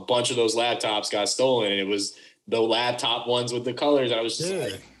that a bunch of those laptops got stolen. And it was the laptop ones with the colors. And I was just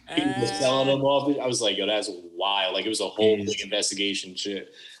like, people were selling them off. I was like, yo, that's wild. Like it was a whole big investigation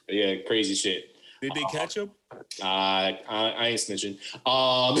shit. But yeah, crazy shit. Did they catch him? I ain't snitching.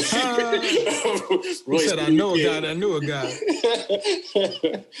 Roy said, I knew a guy.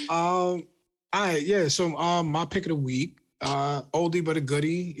 So my pick of the week, oldie but a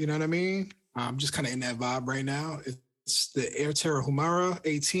goodie, you know what I mean? I'm just kind of in that vibe right now. It's the Air Terra Humara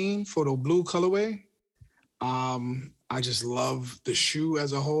 18 photo blue colorway. I just love the shoe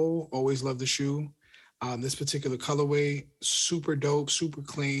as a whole. Always love the shoe. This particular colorway, super dope, super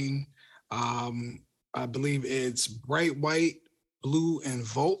clean. I believe it's bright white, blue, and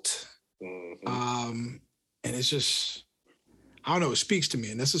Volt. And it's just, I don't know, it speaks to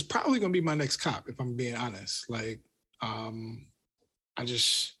me. And this is probably going to be my next cop, if I'm being honest. Like, I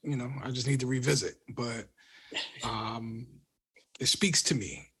just need to revisit. But it speaks to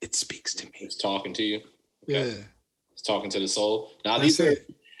me. It speaks to me. It's talking to you. Okay. Yeah. It's talking to the soul. Now,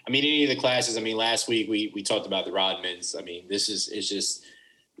 any of the classes, last week we talked about the Rodmans. It's just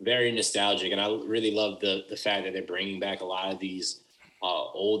very nostalgic. And I really love the fact that they're bringing back a lot of these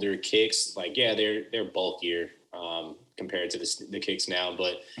older kicks. Like, yeah, they're bulkier compared to the kicks now,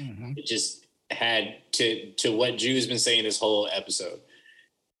 but it just had to what Drew's been saying this whole episode.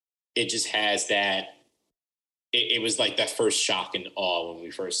 It just has that. It was like that first shock and awe when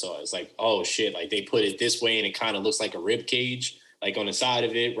we first saw it. It's like, oh shit, like they put it this way and it kind of looks like a rib cage, like on the side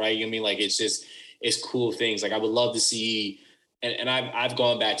of it, right? You know what I mean? Like it's cool things. Like I would love to see, and I've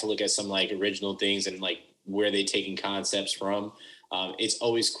gone back to look at some like original things and like where they taking concepts from. It's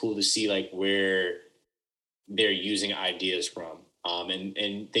always cool to see like where they're using ideas from.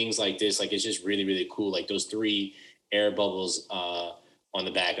 And things like this, like it's just really, really cool. Like those 3 air bubbles on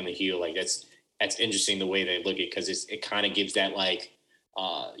the back and the heel, like that's interesting the way they look at it, because it kind of gives that like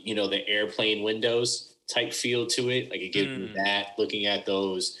the airplane windows type feel to it. Like it gives me that, looking at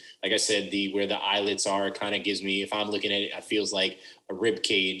those, like I said, where the eyelets are kind of gives me, if I'm looking at it, it feels like a rib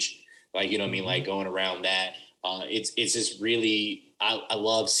cage, like, you know what I mean? Like going around that. It's just really, I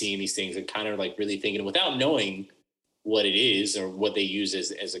love seeing these things and kind of like really thinking without knowing what it is or what they use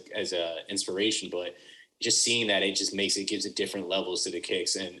as a inspiration, but just seeing that, it just gives it different levels to the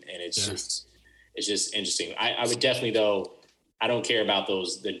kicks. And it's just interesting. I would definitely, though, I don't care about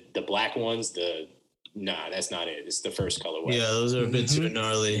those, the black ones, that's not it. It's the first colorway. Yeah, those are a bit too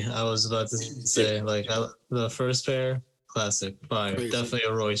gnarly. I was about to say, the first pair, classic, fire. Crazy. Definitely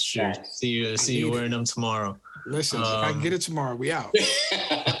a Royce shoe. Yeah. See you wearing them tomorrow. Listen, if I can get it tomorrow, we out.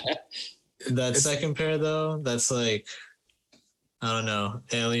 That second pair, though, that's like, I don't know,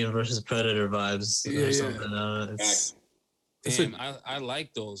 Alien versus Predator vibes or something. I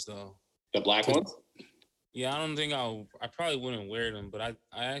like those, though. The black ones? Yeah, I don't think I probably wouldn't wear them, but I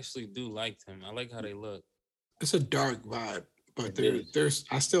actually do like them. I like how they look. It's a dark vibe, but there's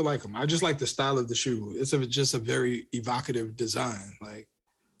I still like them. I just like the style of the shoe. It's just a very evocative design. Like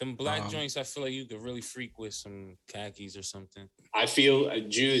them black joints, I feel like you could really freak with some khakis or something. I feel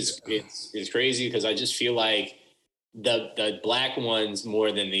it's crazy because I just feel like the black ones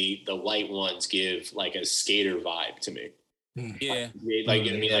more than the white ones give like a skater vibe to me. Yeah, like you know what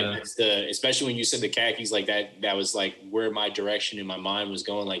I mean, like that's especially when you said the khakis, like that was like where my direction in my mind was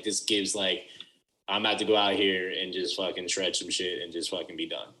going. Like this gives like I'm about to go out here and just fucking shred some shit and just fucking be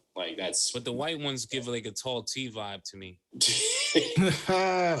done. Like that's. But the white ones give like a tall T vibe to me.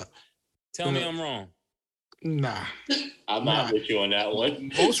 Tell me I'm wrong. Nah, I'm not with you on that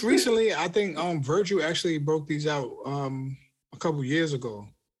one. Most recently, I think Virgil actually broke these out a couple years ago,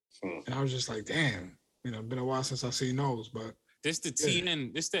 and I was just like, damn. Been a while since I've seen those, but this the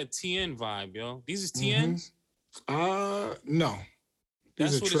TN, this that TN vibe, yo. These is TNs? No,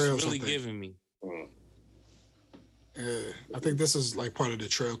 That's These are what trails, it's really I think. giving me. Yeah, I think this is like part of the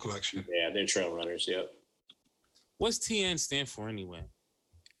trail collection. Yeah, they're trail runners. Yep. What's TN stand for anyway?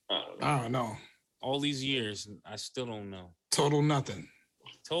 I don't know. All these years, I still don't know. Total nothing.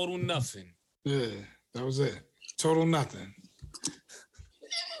 Total nothing. Yeah, that was it. Total nothing.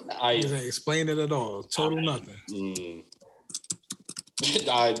 I You didn't explain it at all. Total nothing. Okay.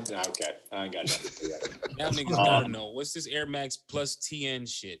 I got nothing. Now niggas gotta know. What's this Air Max Plus TN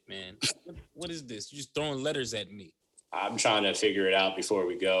shit, man? What is this? You're just throwing letters at me. I'm trying to figure it out before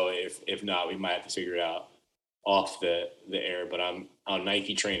we go. If not, we might have to figure it out off the air. But I'm on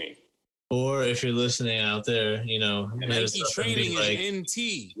Nike training. Or if you're listening out there, you know, Nike training is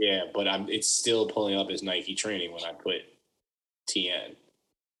NT. Yeah, but it's still pulling up as Nike training when I put TN.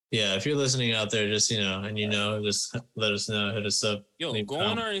 Yeah, if you're listening out there, just, you know, and you know, just let us know, hit us up. Yo, go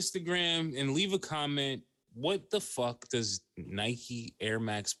on our Instagram and leave a comment. What the fuck does Nike Air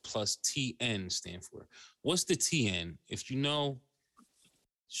Max Plus TN stand for? What's the TN? If you know,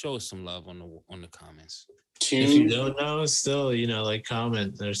 show us some love on the comments. If you don't know, still, you know, like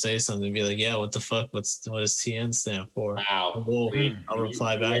comment or say something. Be like, yeah, what the fuck? What does TN stand for? Wow. I'll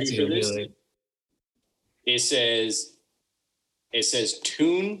reply back to you and be like, It says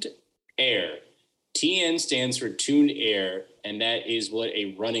tuned air. TN stands for tuned air, and that is what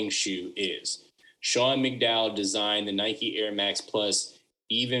a running shoe is. Sean McDowell designed the Nike Air Max Plus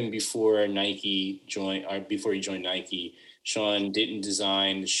even before he joined Nike. Sean didn't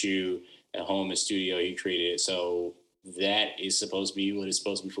design the shoe at home in the studio. He created it. So that is supposed to be what it's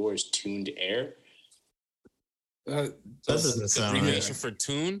supposed to be for, is tuned air. that doesn't sound Abbreviation right. for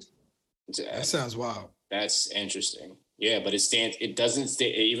tuned? That sounds wild. That's interesting. Yeah, but it doesn't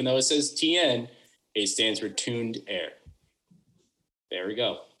stay, even though it says TN, it stands for tuned air. There we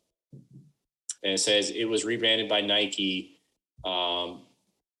go. And it says it was rebranded by Nike,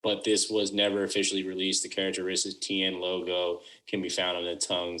 but this was never officially released. The characteristic TN logo can be found on the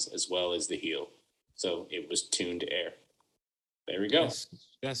tongues as well as the heel. So it was tuned air. There we go.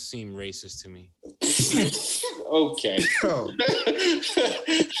 That seemed racist to me. Okay.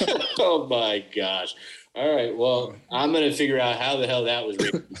 Oh my gosh. All right. Well, I'm going to figure out how the hell that was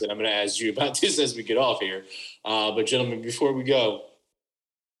racist, and I'm going to ask you about this as we get off here. But gentlemen, before we go,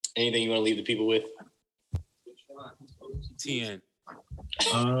 anything you want to leave the people with? TN.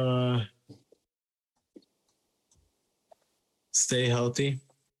 Stay healthy.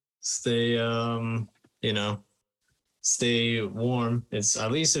 Stay, you know, stay warm. It's,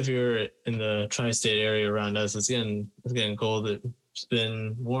 at least if you're in the tri-state area around us, it's getting cold. It's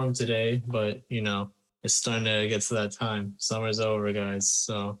been warm today, but you know, it's starting to get to that time. Summer's over, guys.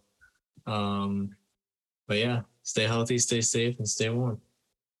 So, but yeah, stay healthy, stay safe, and stay warm.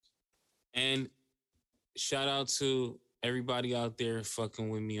 And shout out to everybody out there fucking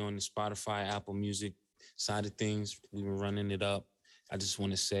with me on the Spotify, Apple Music side of things. We've been running it up. I just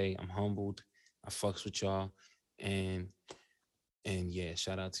want to say I'm humbled. I fucks with y'all. And yeah,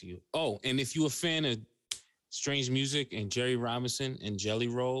 shout out to you. Oh, and if you're a fan of Strange Music and Jerry Robinson and Jelly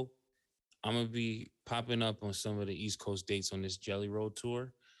Roll, I'm going to be popping up on some of the East Coast dates on this Jelly Roll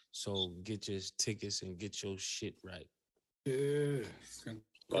tour. So get your tickets and get your shit right. Yeah.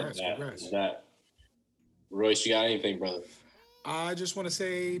 Congrats. Royce, you got anything, brother? I just want to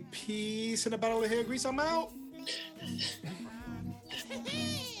say peace and a bottle of hair grease. I'm out.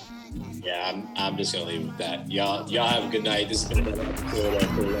 Yeah, I'm just gonna leave it with that. Y'all have a good night. This has been another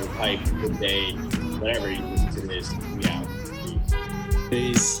episode of Pipe. Good day, whatever you listen to this. We out.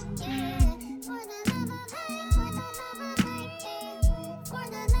 Peace.